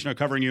frustration of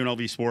covering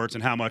UNLV sports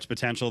and how much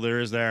potential there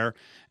is there,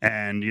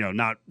 and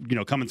not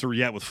coming through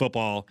yet with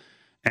football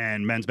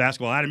and men's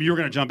basketball. Adam, you were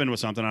going to jump in with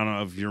something. I don't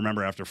know if you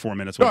remember after 4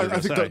 minutes. What I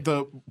think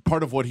the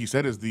part of what he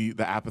said is the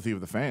apathy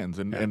of the fans,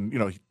 and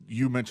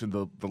you mentioned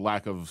the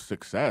lack of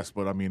success,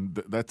 but I mean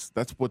that's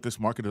what this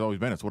market has always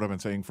been. It's what I've been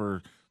saying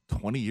for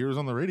 20 years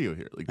on the radio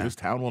here. Like this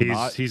town will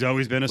not. He's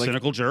always been a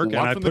cynical jerk, and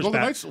I pushed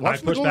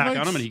back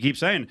on him, and he keeps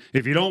saying,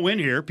 if you don't win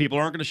here, people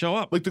aren't going to show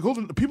up. Like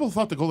people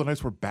thought the Golden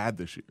Knights were bad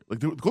this year. Like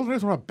the Golden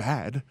Knights were not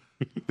bad.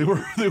 They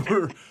were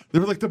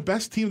like the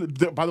best team.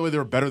 By the way, they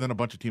were better than a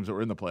bunch of teams that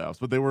were in the playoffs,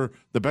 but they were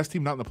the best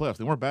team not in the playoffs.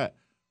 They weren't bad.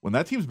 When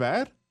that team's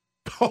bad,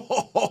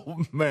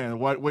 oh man,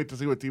 wait to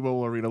see what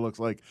T-Mobile Arena looks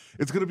like.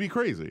 It's going to be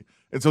crazy.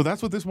 And so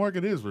that's what this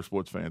market is for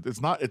sports fans.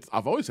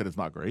 I've always said it's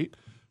not great.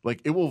 Like,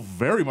 it will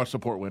very much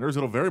support winners.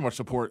 It'll very much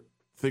support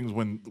things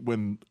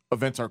when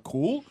events are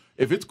cool.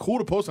 If it's cool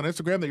to post on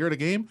Instagram that you're at a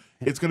game,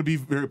 it's going to be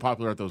very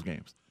popular at those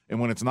games. And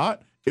when it's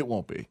not, it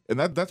won't be. And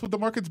that's what the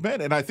market's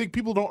been. And I think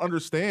people don't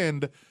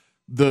understand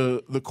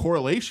the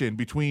correlation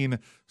between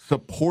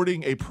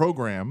supporting a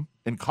program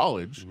in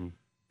college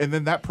and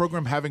then that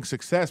program having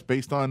success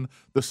based on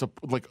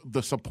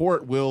the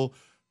support will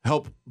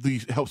help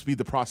speed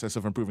the process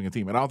of improving a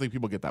team. And I don't think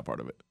people get that part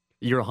of it.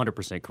 You're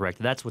 100% correct.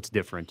 That's what's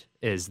different,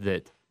 is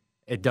that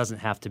it doesn't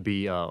have to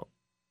be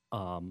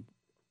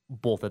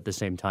both at the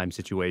same time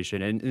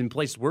situation. And in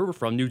places where we're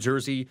from, New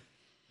Jersey,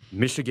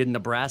 Michigan,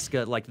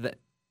 Nebraska, like that,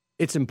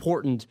 it's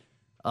important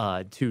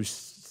to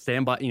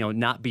stand by,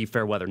 not be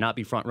fair weather, not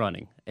be front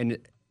running. And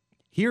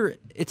here,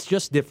 it's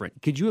just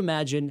different. Could you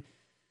imagine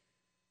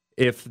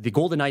if the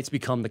Golden Knights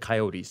become the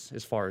Coyotes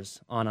as far as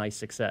on-ice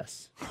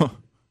success?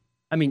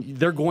 I mean,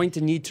 they're going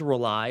to need to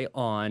rely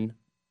on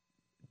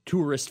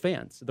tourist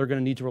fans. They're going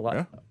to need to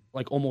rely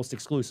like almost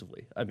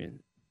exclusively. I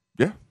mean,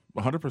 yeah,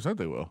 100%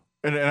 they will.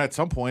 And at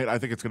some point, I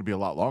think it's going to be a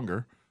lot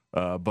longer.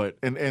 But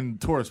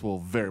tourists will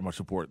very much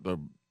support the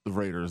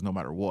Raiders no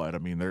matter what. I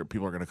mean,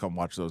 people are going to come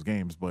watch those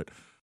games,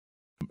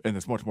 and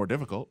it's much more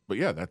difficult. But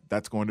yeah,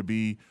 that's going to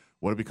be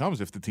what it becomes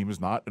if the team is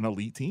not an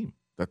elite team.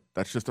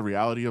 That's just the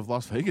reality of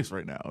Las Vegas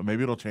right now. And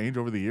maybe it'll change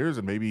over the years,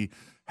 and maybe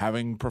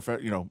having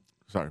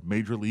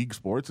Major League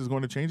Sports is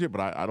going to change it,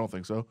 but I don't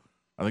think so.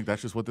 I think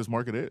that's just what this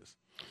market is.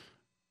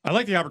 I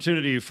like the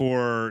opportunity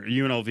for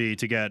UNLV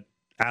to get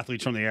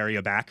athletes from the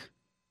area back,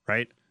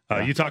 right?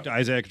 You talked to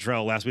Isaiah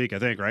Cottrell last week, I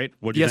think, right?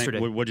 Yesterday.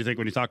 What'd you think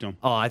when you talked to him?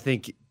 Oh, I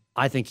think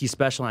he's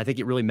special, and I think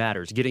it really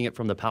matters. Getting it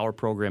from the power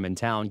program in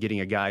town,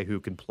 getting a guy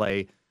who can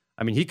play.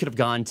 I mean, he could have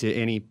gone to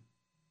any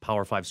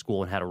Power 5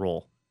 school and had a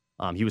role.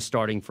 He was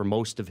starting for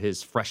most of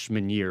his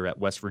freshman year at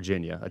West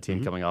Virginia, a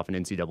team coming off an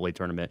NCAA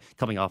tournament,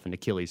 coming off an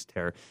Achilles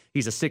tear.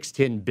 He's a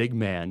 6'10" big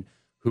man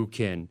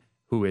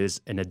who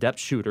is an adept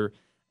shooter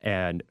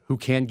and who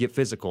can get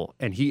physical.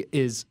 And he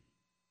is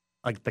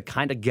like the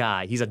kind of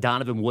guy, he's a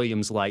Donovan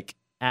Williams-like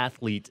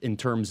athlete in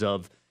terms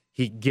of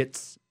he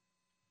gets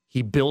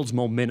he builds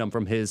momentum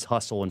from his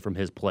hustle and from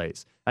his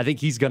plays. I think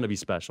he's going to be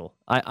special.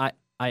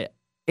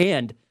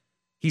 And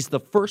he's the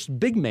first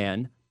big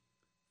man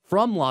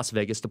from Las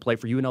Vegas to play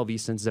for UNLV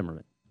since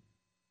Zimmerman.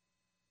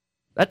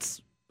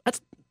 That's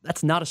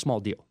not a small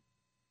deal.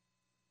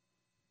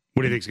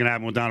 What do you think is going to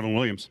happen with Donovan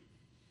Williams?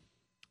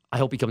 I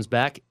hope he comes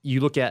back. You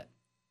look at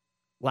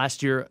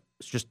last year,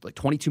 it's just like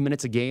 22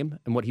 minutes a game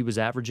and what he was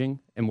averaging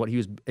and what he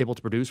was able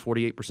to produce,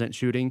 48%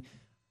 shooting.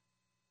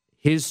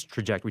 His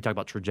trajectory, we talk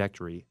about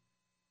trajectory.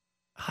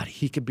 God,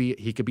 he could be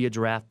a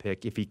draft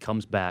pick if he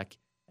comes back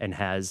and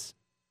has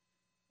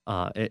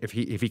if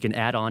he can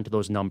add on to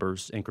those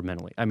numbers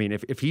incrementally. I mean,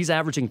 if he's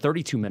averaging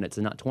 32 minutes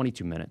and not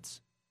 22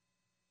 minutes,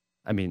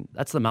 I mean,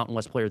 that's the Mountain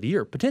West Player of the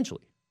Year,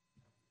 potentially.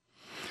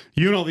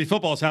 UNLV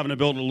football is having to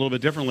build it a little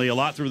bit differently, a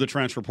lot through the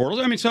transfer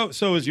portals. I mean, so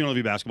is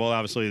UNLV basketball.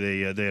 Obviously,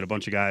 they had a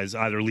bunch of guys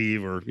either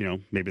leave or,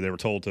 maybe they were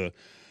told to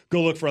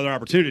go look for other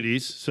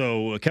opportunities.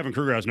 So Kevin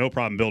Kruger has no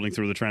problem building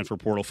through the transfer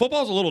portal.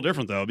 Football's a little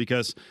different, though,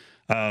 because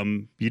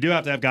you do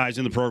have to have guys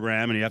in the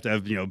program, and you have to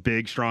have,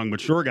 big, strong,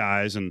 mature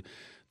guys. And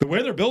the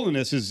way they're building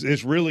this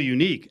is really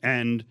unique.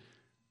 And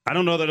I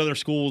don't know that other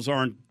schools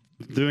aren't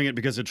doing it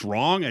because it's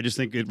wrong. I just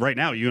think right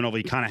now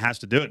UNLV kind of has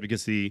to do it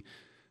because the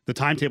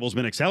timetable has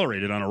been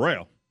accelerated on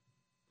Arroyo.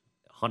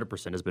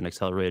 100% has been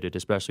accelerated,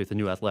 especially with the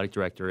new athletic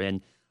director.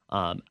 And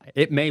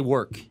it may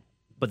work,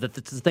 but that's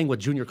the thing with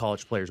junior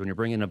college players. When you're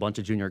bringing in a bunch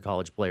of junior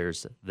college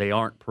players, they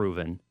aren't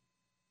proven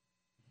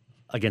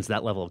against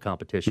that level of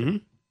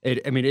competition.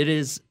 Mm-hmm. It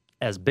is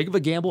as big of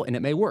a gamble, and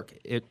it may work.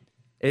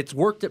 It's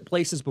worked at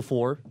places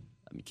before.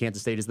 I mean,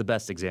 Kansas State is the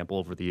best example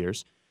over the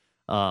years.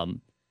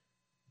 And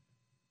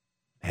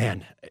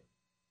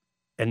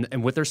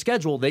with their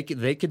schedule, they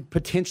could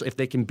potentially, if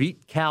they can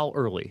beat Cal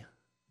early.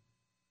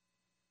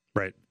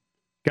 Right.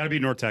 Got to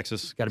beat North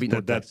Texas. Got to beat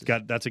North Texas.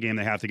 That's a game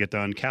they have to get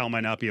done. Cal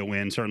might not be a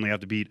win. Certainly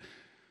have to beat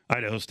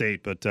Idaho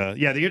State. But, the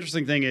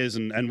interesting thing is,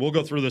 and we'll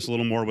go through this a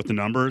little more with the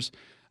numbers,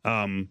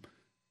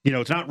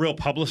 it's not real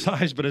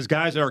publicized, but as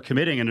guys are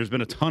committing, and there's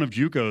been a ton of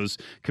JUCOs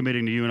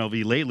committing to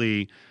UNLV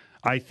lately,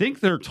 I think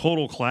their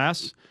total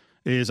class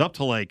is up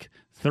to like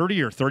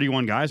 30 or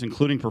 31 guys,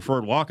 including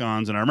preferred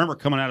walk-ons. And I remember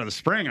coming out of the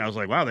spring, and I was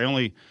like, wow, they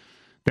only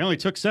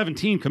took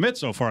 17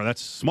 commits so far.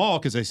 That's small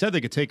because they said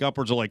they could take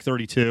upwards of like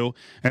 32.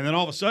 And then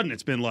all of a sudden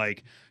it's been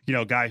like,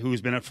 guy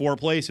who's been at 4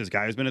 places,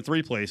 guy who's been at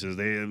 3 places.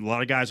 A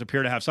lot of guys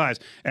appear to have size.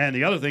 And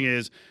the other thing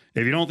is,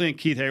 if you don't think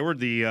Keith Hayward,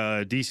 the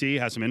DC,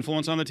 has some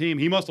influence on the team,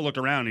 he must have looked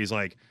around and he's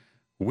like,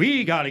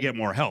 we got to get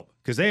more help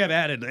because they have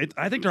added,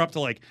 I think they're up to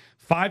like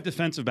 5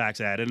 defensive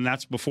backs added, and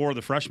that's before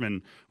the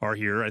freshmen are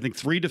here. I think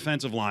 3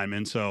 defensive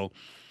linemen. So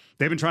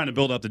they've been trying to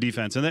build up the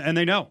defense, and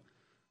they know.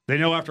 They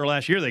know after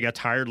last year they got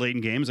tired late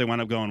in games. They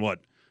wound up going,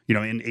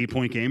 in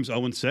 8-point games,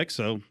 0-6.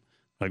 So,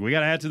 we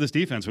got to add to this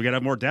defense. We got to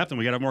have more depth, and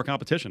we got to have more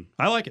competition.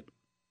 I like it.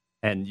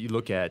 And you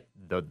look at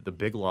the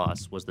big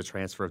loss was the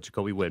transfer of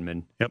Jacoby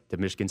Widman to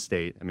Michigan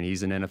State. I mean,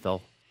 he's an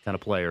NFL kind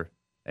of player,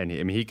 and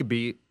he could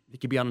be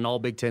on an All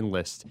Big Ten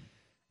list.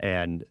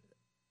 And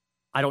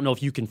I don't know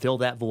if you can fill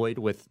that void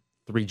with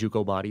 3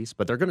 JUCO bodies,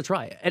 but they're going to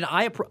try. And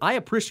I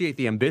appreciate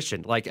the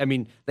ambition.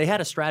 They had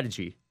a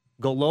strategy: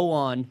 go low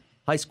on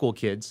high school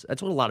kids.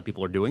 That's what a lot of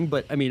people are doing.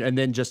 But, and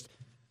then just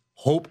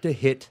hope to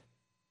hit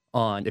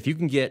on, if you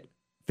can get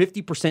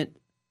 50%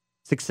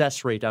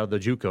 success rate out of the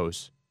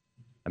JUCOs,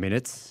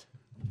 it's...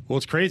 Well,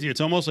 it's crazy.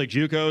 It's almost like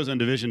JUCOs and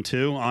Division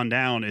II on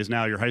down is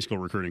now your high school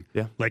recruiting.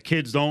 Yeah. Like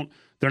kids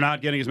they're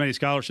not getting as many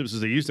scholarships as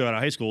they used to out of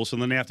high school, so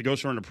then they have to go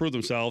somewhere and prove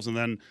themselves, and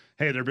then,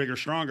 hey, they're bigger,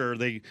 stronger.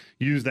 They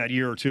use that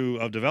year or 2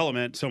 of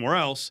development somewhere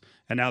else,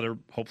 and now they're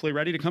hopefully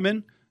ready to come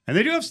in. And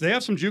they have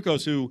some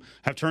JUCOs who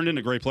have turned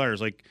into great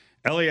players. Like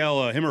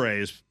Eliel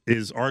Himare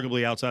is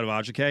arguably outside of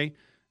Ajike,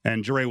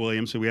 and Jure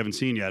Williams, who we haven't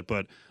seen yet,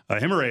 but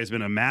Himare has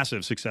been a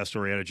massive success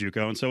story out of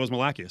JUCO, and so is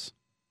Malakias.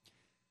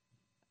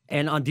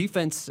 And on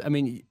defense,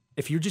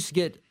 if you just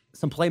get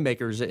some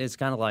playmakers, it's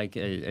kind of like,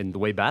 and the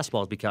way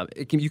basketball has become,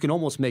 you can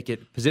almost make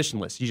it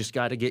positionless. You just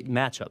got to get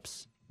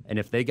matchups. And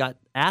if they got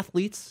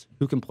athletes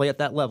who can play at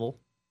that level,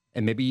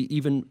 and maybe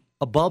even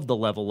above the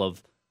level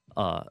of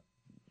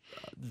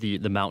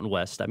the Mountain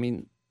West,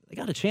 they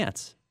got a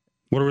chance.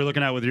 What are we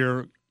looking at with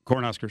your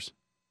Cornhuskers?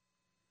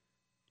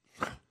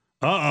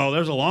 Uh-oh,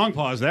 there's a long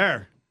pause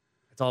there.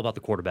 It's all about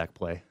the quarterback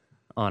play,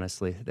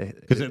 honestly.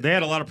 Because they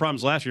had a lot of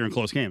problems last year in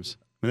close games.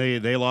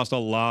 They lost a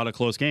lot of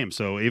close games.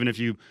 So even if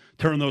you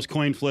turn those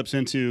coin flips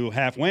into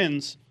half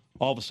wins,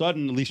 all of a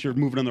sudden, at least you're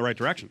moving in the right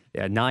direction.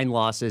 Yeah, 9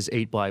 losses,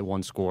 8 by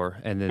 1 score,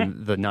 and then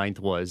the 9th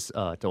was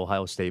to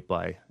Ohio State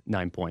by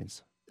 9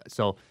 points.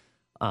 So,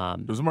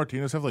 doesn't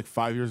Martinez have like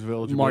 5 years of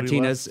eligibility?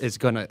 Martinez is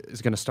gonna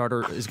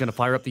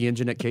fire up the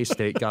engine at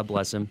K-State. God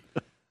bless him.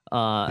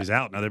 He's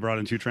out now. They brought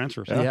in 2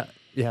 transfers. Yeah.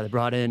 They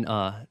brought in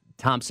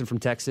Thompson from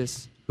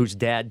Texas, whose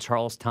dad,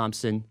 Charles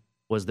Thompson,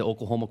 was the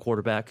Oklahoma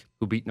quarterback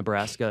who beat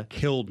Nebraska.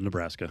 Killed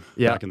Nebraska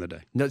back in the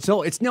day.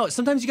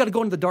 Sometimes you got to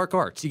go into the dark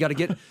arts. You got to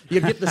get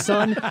the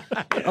son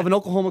of an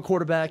Oklahoma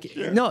quarterback.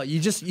 Sure. No,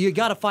 you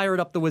got to fire it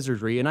up the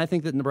wizardry, and I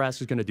think that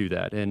Nebraska's going to do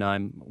that.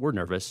 And we're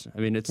nervous.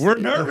 We're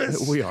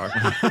nervous. We are.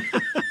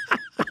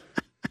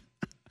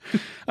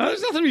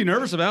 There's nothing to be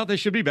nervous about. They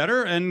should be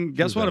better. And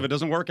guess what? If it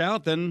doesn't work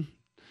out, then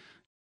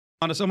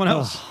on to someone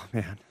else. Oh,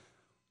 man.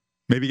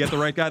 Maybe get the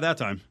right guy that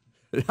time.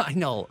 I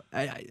know.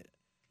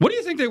 What do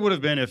you think they would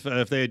have been if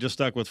they had just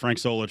stuck with Frank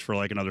Solich for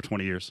like another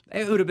 20 years?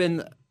 It would have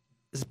been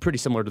pretty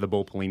similar to the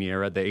Bo Pelini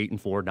era, the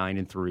 8-4,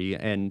 9-3,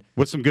 and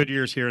with some good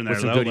years here and there,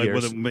 with some though, good like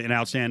years. with an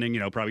outstanding,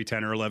 probably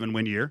 10 or 11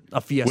 win year, a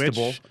Fiesta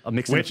Bowl, a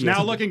mix. Which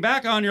now looking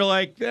back on, you're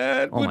like,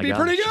 that would be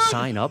pretty good.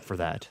 Sign up for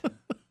that.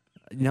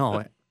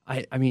 No,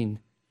 I mean,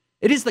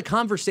 it is the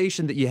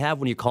conversation that you have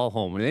when you call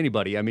home with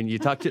anybody. I mean, you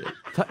talk to.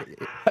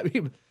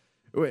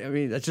 I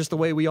mean, that's just the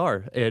way we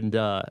are, and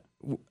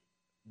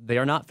they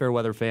are not fair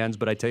weather fans.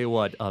 But I tell you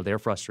what, they're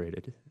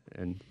frustrated.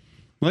 And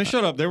well, they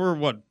showed up. They were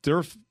They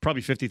were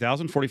probably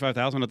 50,000,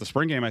 45,000 at the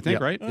spring game, I think,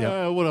 right?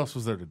 Yeah. What else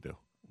was there to do?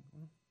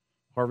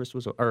 Harvest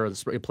was, or the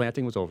spring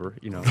planting was over.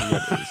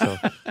 So.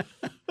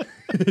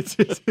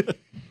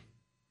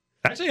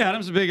 Actually,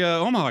 Adam's a big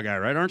Omaha guy,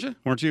 right? Aren't you?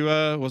 Weren't you?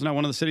 Wasn't that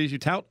one of the cities you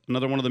tout?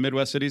 Another one of the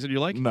Midwest cities that you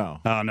like? No.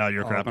 Oh no,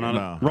 you're crapping on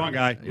no. it. Wrong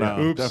guy. No,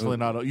 Oops. definitely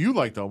not. You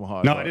liked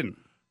Omaha. No, I didn't.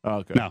 Oh,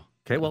 okay. No.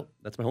 Okay, well,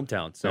 that's my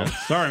hometown. So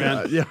sorry,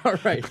 man. yeah, all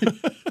right.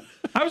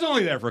 I was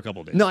only there for a couple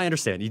of days. No, I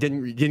understand. You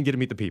didn't get to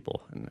meet the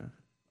people.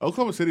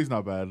 Oklahoma City's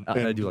not bad.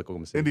 I do like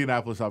Oklahoma City.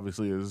 Indianapolis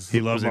obviously is. He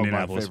loves one of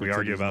my Indianapolis. We favorite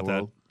argue cities in about the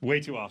that world. way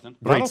too often.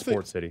 Great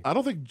sports city. I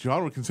don't think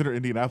John would consider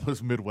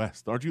Indianapolis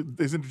Midwest. Aren't you?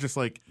 Isn't it just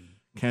like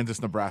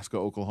Kansas, Nebraska,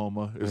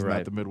 Oklahoma? Isn't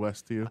that the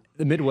Midwest to you?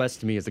 The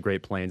Midwest to me is the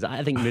Great Plains.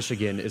 I think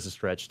Michigan is a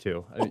stretch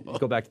too.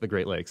 Go back to the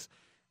Great Lakes.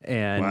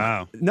 And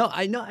wow. No,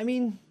 I know. I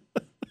mean,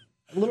 a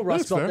little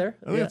rust belt there.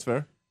 I think that's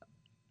fair.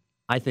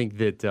 I think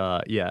that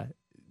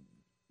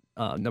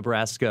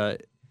Nebraska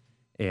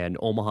and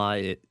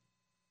Omaha,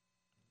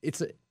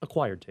 it's an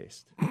acquired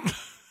taste.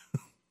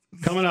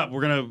 Coming up,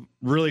 we're going to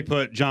really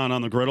put John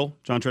on the griddle.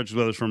 John Trench is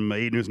with us from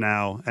 8 News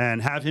Now,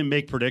 and have him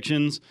make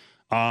predictions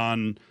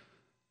on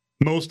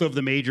most of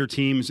the major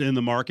teams in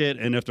the market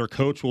and if their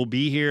coach will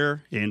be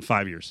here in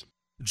 5 years.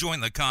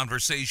 Join the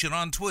conversation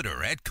on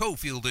Twitter at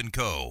Cofield &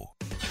 Co.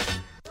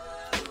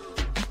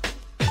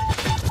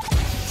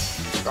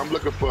 I'm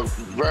looking for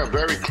very,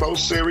 very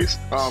close series,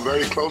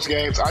 very close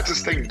games. I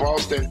just think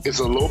Boston is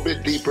a little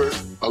bit deeper,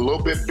 a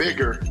little bit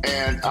bigger,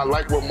 and I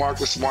like what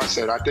Marcus Smart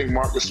said. I think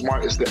Marcus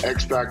Smart is the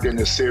X factor in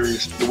this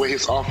series. The way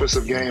his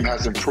offensive game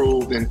has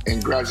improved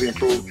and gradually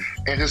improved,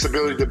 and his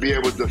ability to be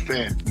able to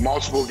defend.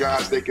 Multiple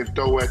guys they can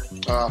throw at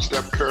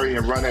Steph Curry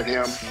and run at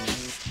him.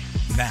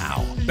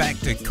 Now, back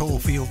to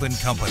Cofield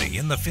 & Company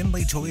in the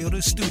Findlay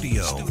Toyota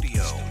studio.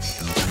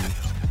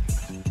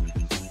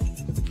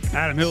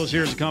 Adam Hill is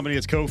here as a company.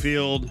 It's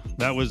Cofield.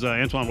 That was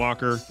Antoine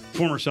Walker,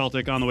 former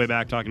Celtic, on the way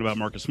back talking about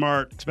Marcus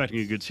Smart, expecting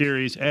a good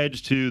series.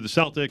 Edge to the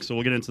Celtics, so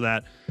we'll get into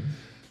that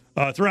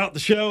throughout the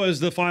show. As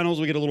the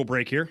finals, we get a little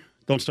break here.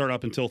 Don't start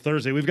up until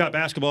Thursday. We've got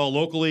basketball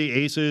locally,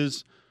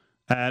 Aces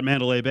at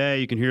Mandalay Bay.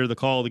 You can hear the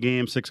call of the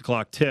game, 6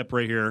 o'clock tip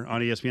right here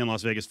on ESPN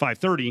Las Vegas,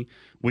 5:30.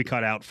 We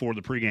cut out for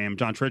the pregame.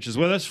 John Trich is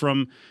with us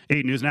from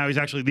 8 News Now. He's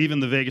actually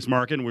leaving the Vegas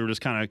market, and we were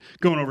just kind of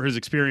going over his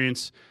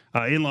experience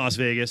in Las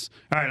Vegas.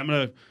 All right, I'm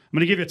gonna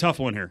give you a tough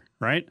one here,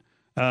 right?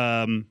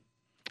 Your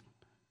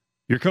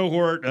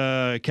cohort,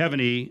 Kevin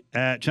E.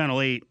 at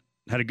Channel 8,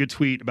 had a good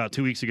tweet about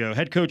 2 weeks ago.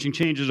 Head coaching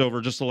changes over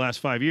just the last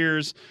 5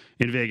 years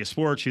in Vegas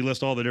sports. He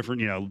lists all the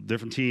different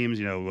teams.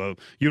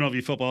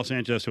 UNLV football,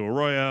 Sanchez to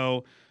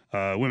Arroyo.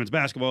 Women's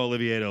basketball,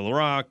 Olivier to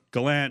LaRock,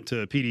 Gallant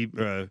to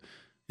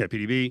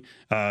PDB,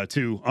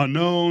 to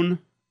Unknown,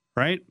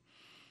 right?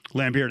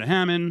 Lambier to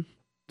Hammond.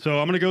 So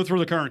I'm going to go through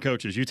the current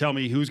coaches. You tell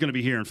me who's going to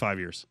be here in 5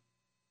 years.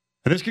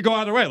 And this could go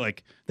either way.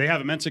 Like, they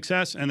have immense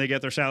success and they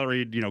get their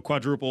salary,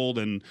 quadrupled,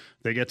 and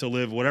they get to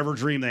live whatever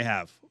dream they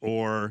have.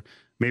 Or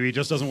maybe it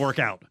just doesn't work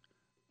out.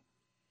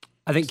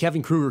 I think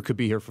Kevin Kruger could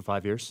be here for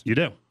 5 years. You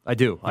do? I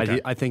do.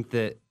 Okay. I think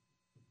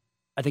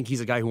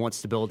he's a guy who wants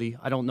stability.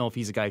 I don't know if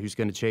he's a guy who's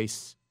going to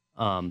chase.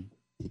 Adam?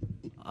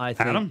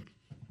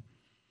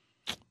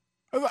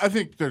 I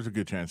think there's a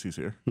good chance he's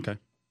here. Okay.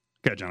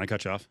 Good, John. I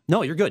cut you off.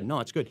 No, you're good. No,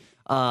 it's good.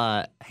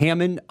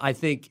 Hammond, I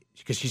think,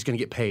 because she's going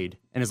to get paid.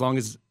 And as long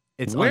as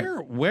it's...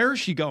 Where is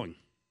she going?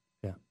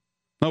 Yeah.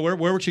 No, where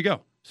would she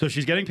go? So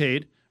she's getting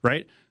paid,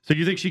 right? So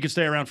you think she could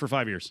stay around for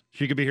 5 years?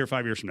 She could be here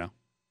 5 years from now.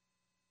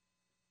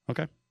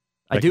 Okay.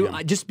 I do.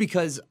 Just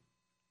because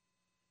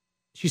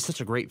she's such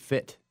a great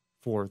fit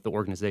for the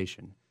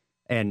organization.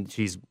 And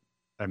she's...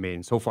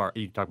 so far,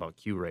 you talk about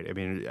Q rate. I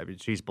mean,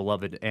 she's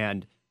beloved,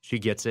 and she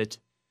gets it.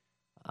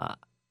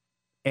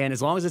 And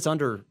as long as it's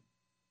under,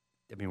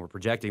 we're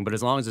projecting, but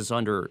as long as it's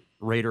under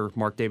Raider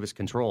Mark Davis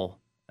control,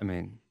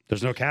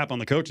 there's no cap on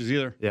the coaches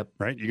either. Yep.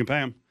 Right? You can pay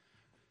them.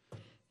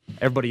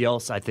 Everybody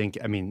else, I think,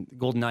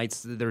 Golden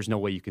Knights, there's no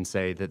way you can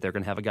say that they're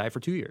going to have a guy for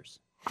 2 years.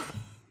 Well,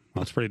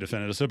 that's pretty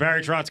definitive. So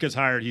Barry Trotz gets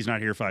hired. He's not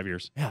here 5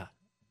 years. Yeah.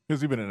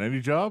 Has he been in any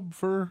job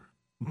for...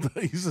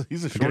 he's a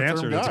good short-term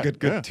answer. guy. It's a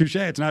good touche.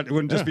 It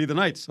wouldn't just be the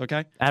Knights,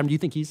 okay? Adam, do you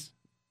think he's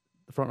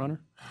the front runner?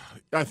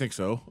 I think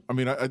so.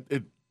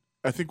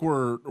 I think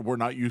we're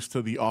not used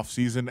to the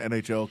off-season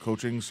NHL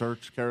coaching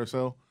search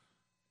carousel,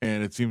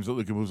 and it seems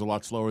like it moves a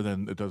lot slower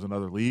than it does in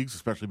other leagues,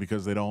 especially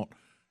because they don't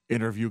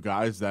interview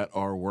guys that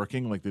are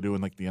working like they do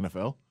in like the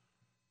NFL.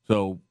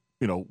 So,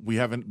 we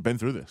haven't been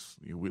through this.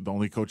 The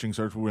only coaching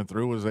search we went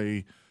through was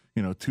a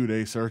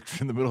 2-day search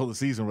in the middle of the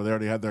season where they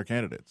already had their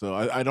candidate. So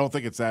I don't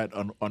think it's that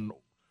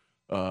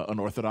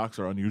unorthodox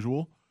or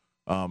unusual.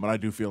 And I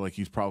do feel like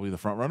he's probably the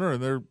front runner.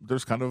 And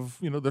there's kind of,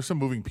 there's some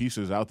moving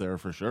pieces out there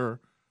for sure.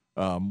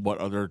 What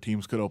other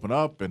teams could open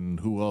up and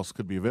who else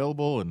could be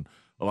available and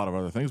a lot of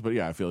other things. But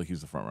yeah, I feel like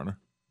he's the front runner.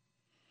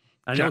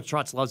 I know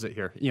Trotz loves it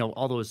here.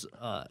 All those,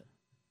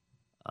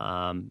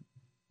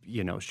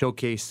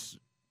 showcase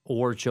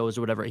award shows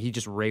or whatever. He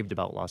just raved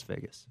about Las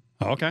Vegas.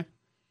 Oh, okay.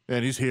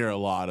 And he's here a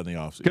lot in the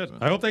offseason. Good.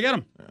 I hope they get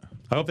him. Yeah.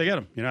 I hope they get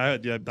him.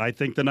 I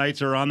think the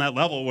Knights are on that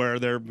level where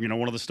they're,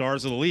 one of the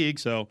stars of the league.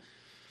 So,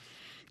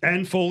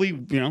 and Foley,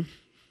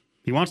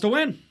 he wants to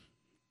win.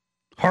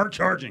 Hard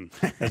charging,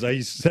 as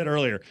I said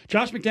earlier.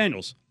 Josh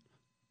McDaniels.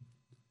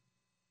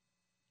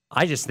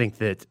 I just think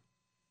that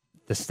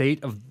the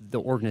state of the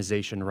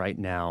organization right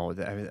now,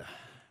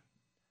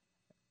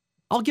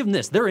 I'll give them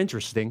this. They're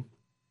interesting.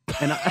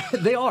 And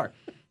they are.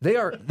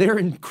 They're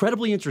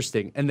incredibly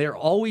interesting. And they're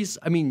always,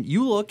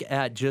 you look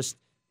at just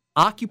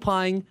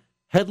occupying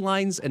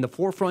headlines in the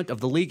forefront of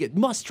the league. It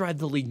must drive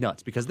the league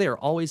nuts because they are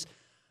always,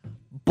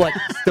 but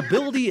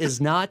stability is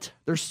not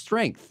their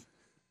strength.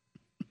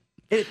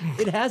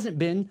 It hasn't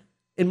been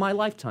in my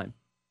lifetime.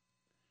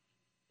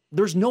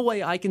 There's no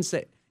way I can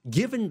say,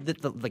 given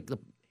that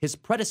his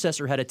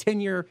predecessor had a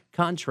 10-year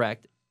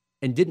contract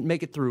and didn't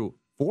make it through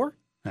 4?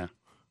 Yeah.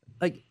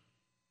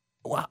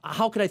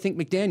 How could I think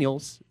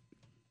McDaniels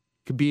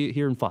could be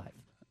here in 5?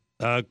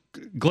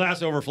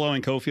 Glass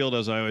overflowing Cofield,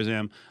 as I always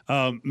am.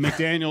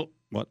 McDaniels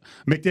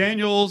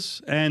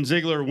and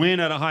Ziegler win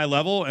at a high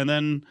level, and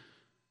then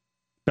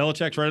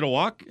Belichick's ready to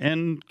walk,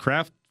 and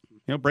Kraft,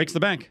 breaks the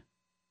bank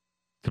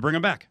to bring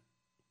him back.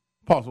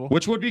 Possible.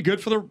 Which would be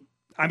good for the.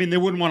 They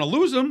wouldn't want to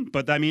lose him,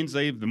 but that means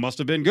they must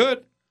have been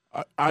good.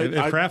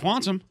 If Kraft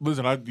wants him.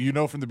 Listen,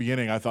 from the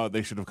beginning, I thought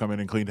they should have come in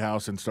and cleaned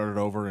house and started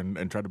over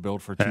and tried to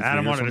build for 2 years.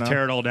 Adam wanted to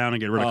tear it all down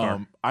and get rid of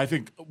Carr. I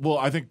think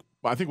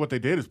what they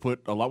did is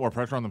put a lot more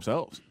pressure on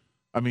themselves.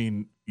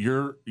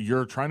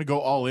 You're trying to go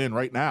all in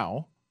right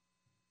now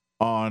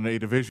on a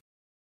division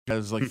that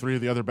has 3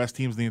 of the other best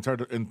teams in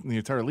the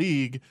entire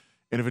league,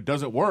 and if it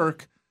doesn't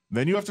work,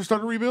 then you have to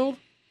start a rebuild.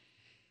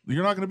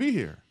 You're not going to be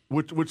here,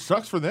 which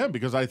sucks for them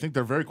because I think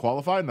they're very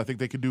qualified and I think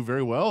they could do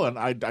very well, and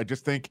I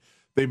just think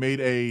they made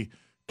a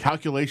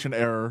calculation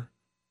error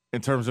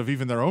in terms of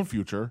even their own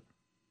future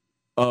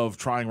of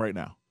trying right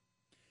now.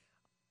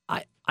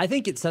 I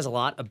think it says a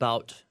lot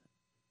about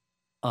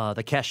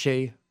the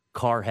cachet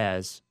Carr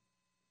has.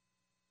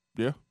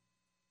 Yeah.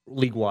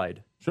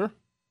 League-wide. Sure.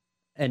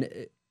 And,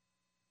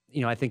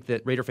 I think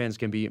that Raider fans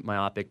can be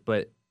myopic,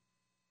 but,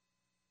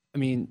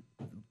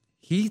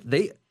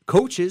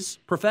 coaches,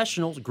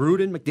 professionals,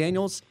 Gruden,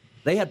 McDaniels,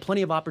 they had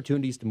plenty of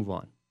opportunities to move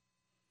on.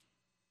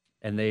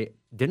 And they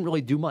didn't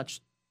really do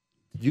much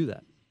to do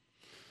that.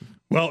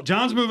 Well,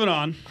 John's moving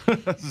on.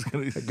 Good.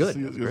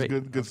 Great.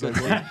 Good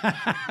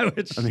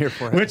segue. I'm here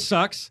for it. Which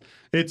sucks.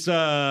 It's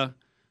I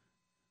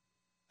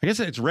guess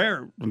it's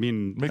rare.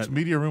 Makes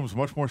media rooms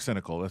much more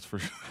cynical. That's for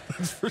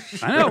sure.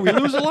 I know we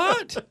lose a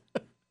lot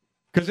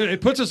because it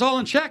puts us all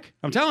in check.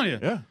 I'm telling you.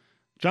 Yeah.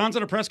 John's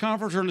at a press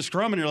conference or in a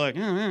scrum, and you're like,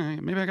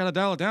 maybe I got to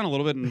dial it down a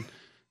little bit, and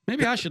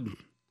maybe I should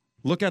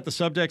look at the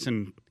subjects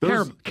and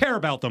care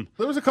about them.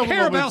 There was a couple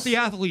care moments, about the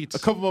athletes. A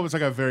couple moments I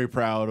got very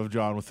proud of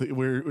John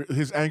where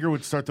his anger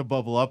would start to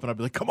bubble up, and I'd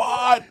be like, "Come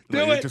on!"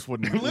 It just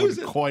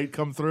wouldn't quite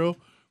come through.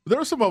 But there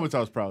were some moments I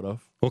was proud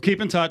of. We'll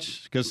keep in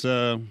touch because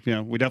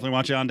we definitely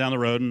want you on down the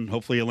road, and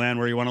hopefully you land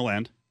where you want to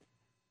land.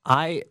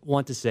 I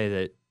want to say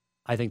that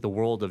I think the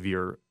world of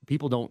your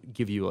people don't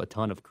give you a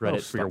ton of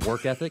credit for your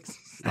work ethics.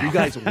 You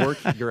guys work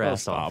your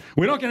ass off.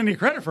 We don't get any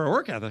credit for our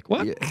work ethic.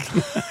 What?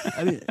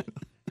 Yeah.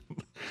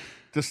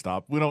 Just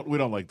stop. We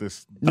don't like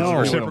this.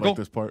 No, we don't like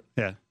this part.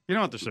 Yeah, you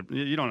don't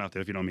have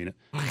to if you don't mean it.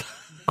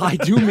 I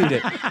do mean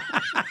it.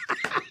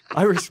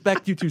 I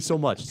respect you two so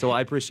much, so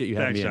I appreciate you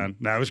having me. Thanks, John.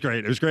 No, it was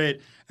great. It was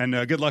great, and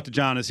good luck to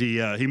John as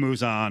he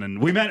moves on.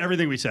 And we meant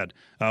everything we said.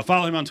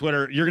 Follow him on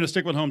Twitter. You're going to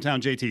stick with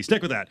Hometown JT.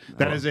 Stick with that.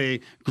 That is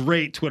a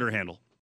great Twitter handle.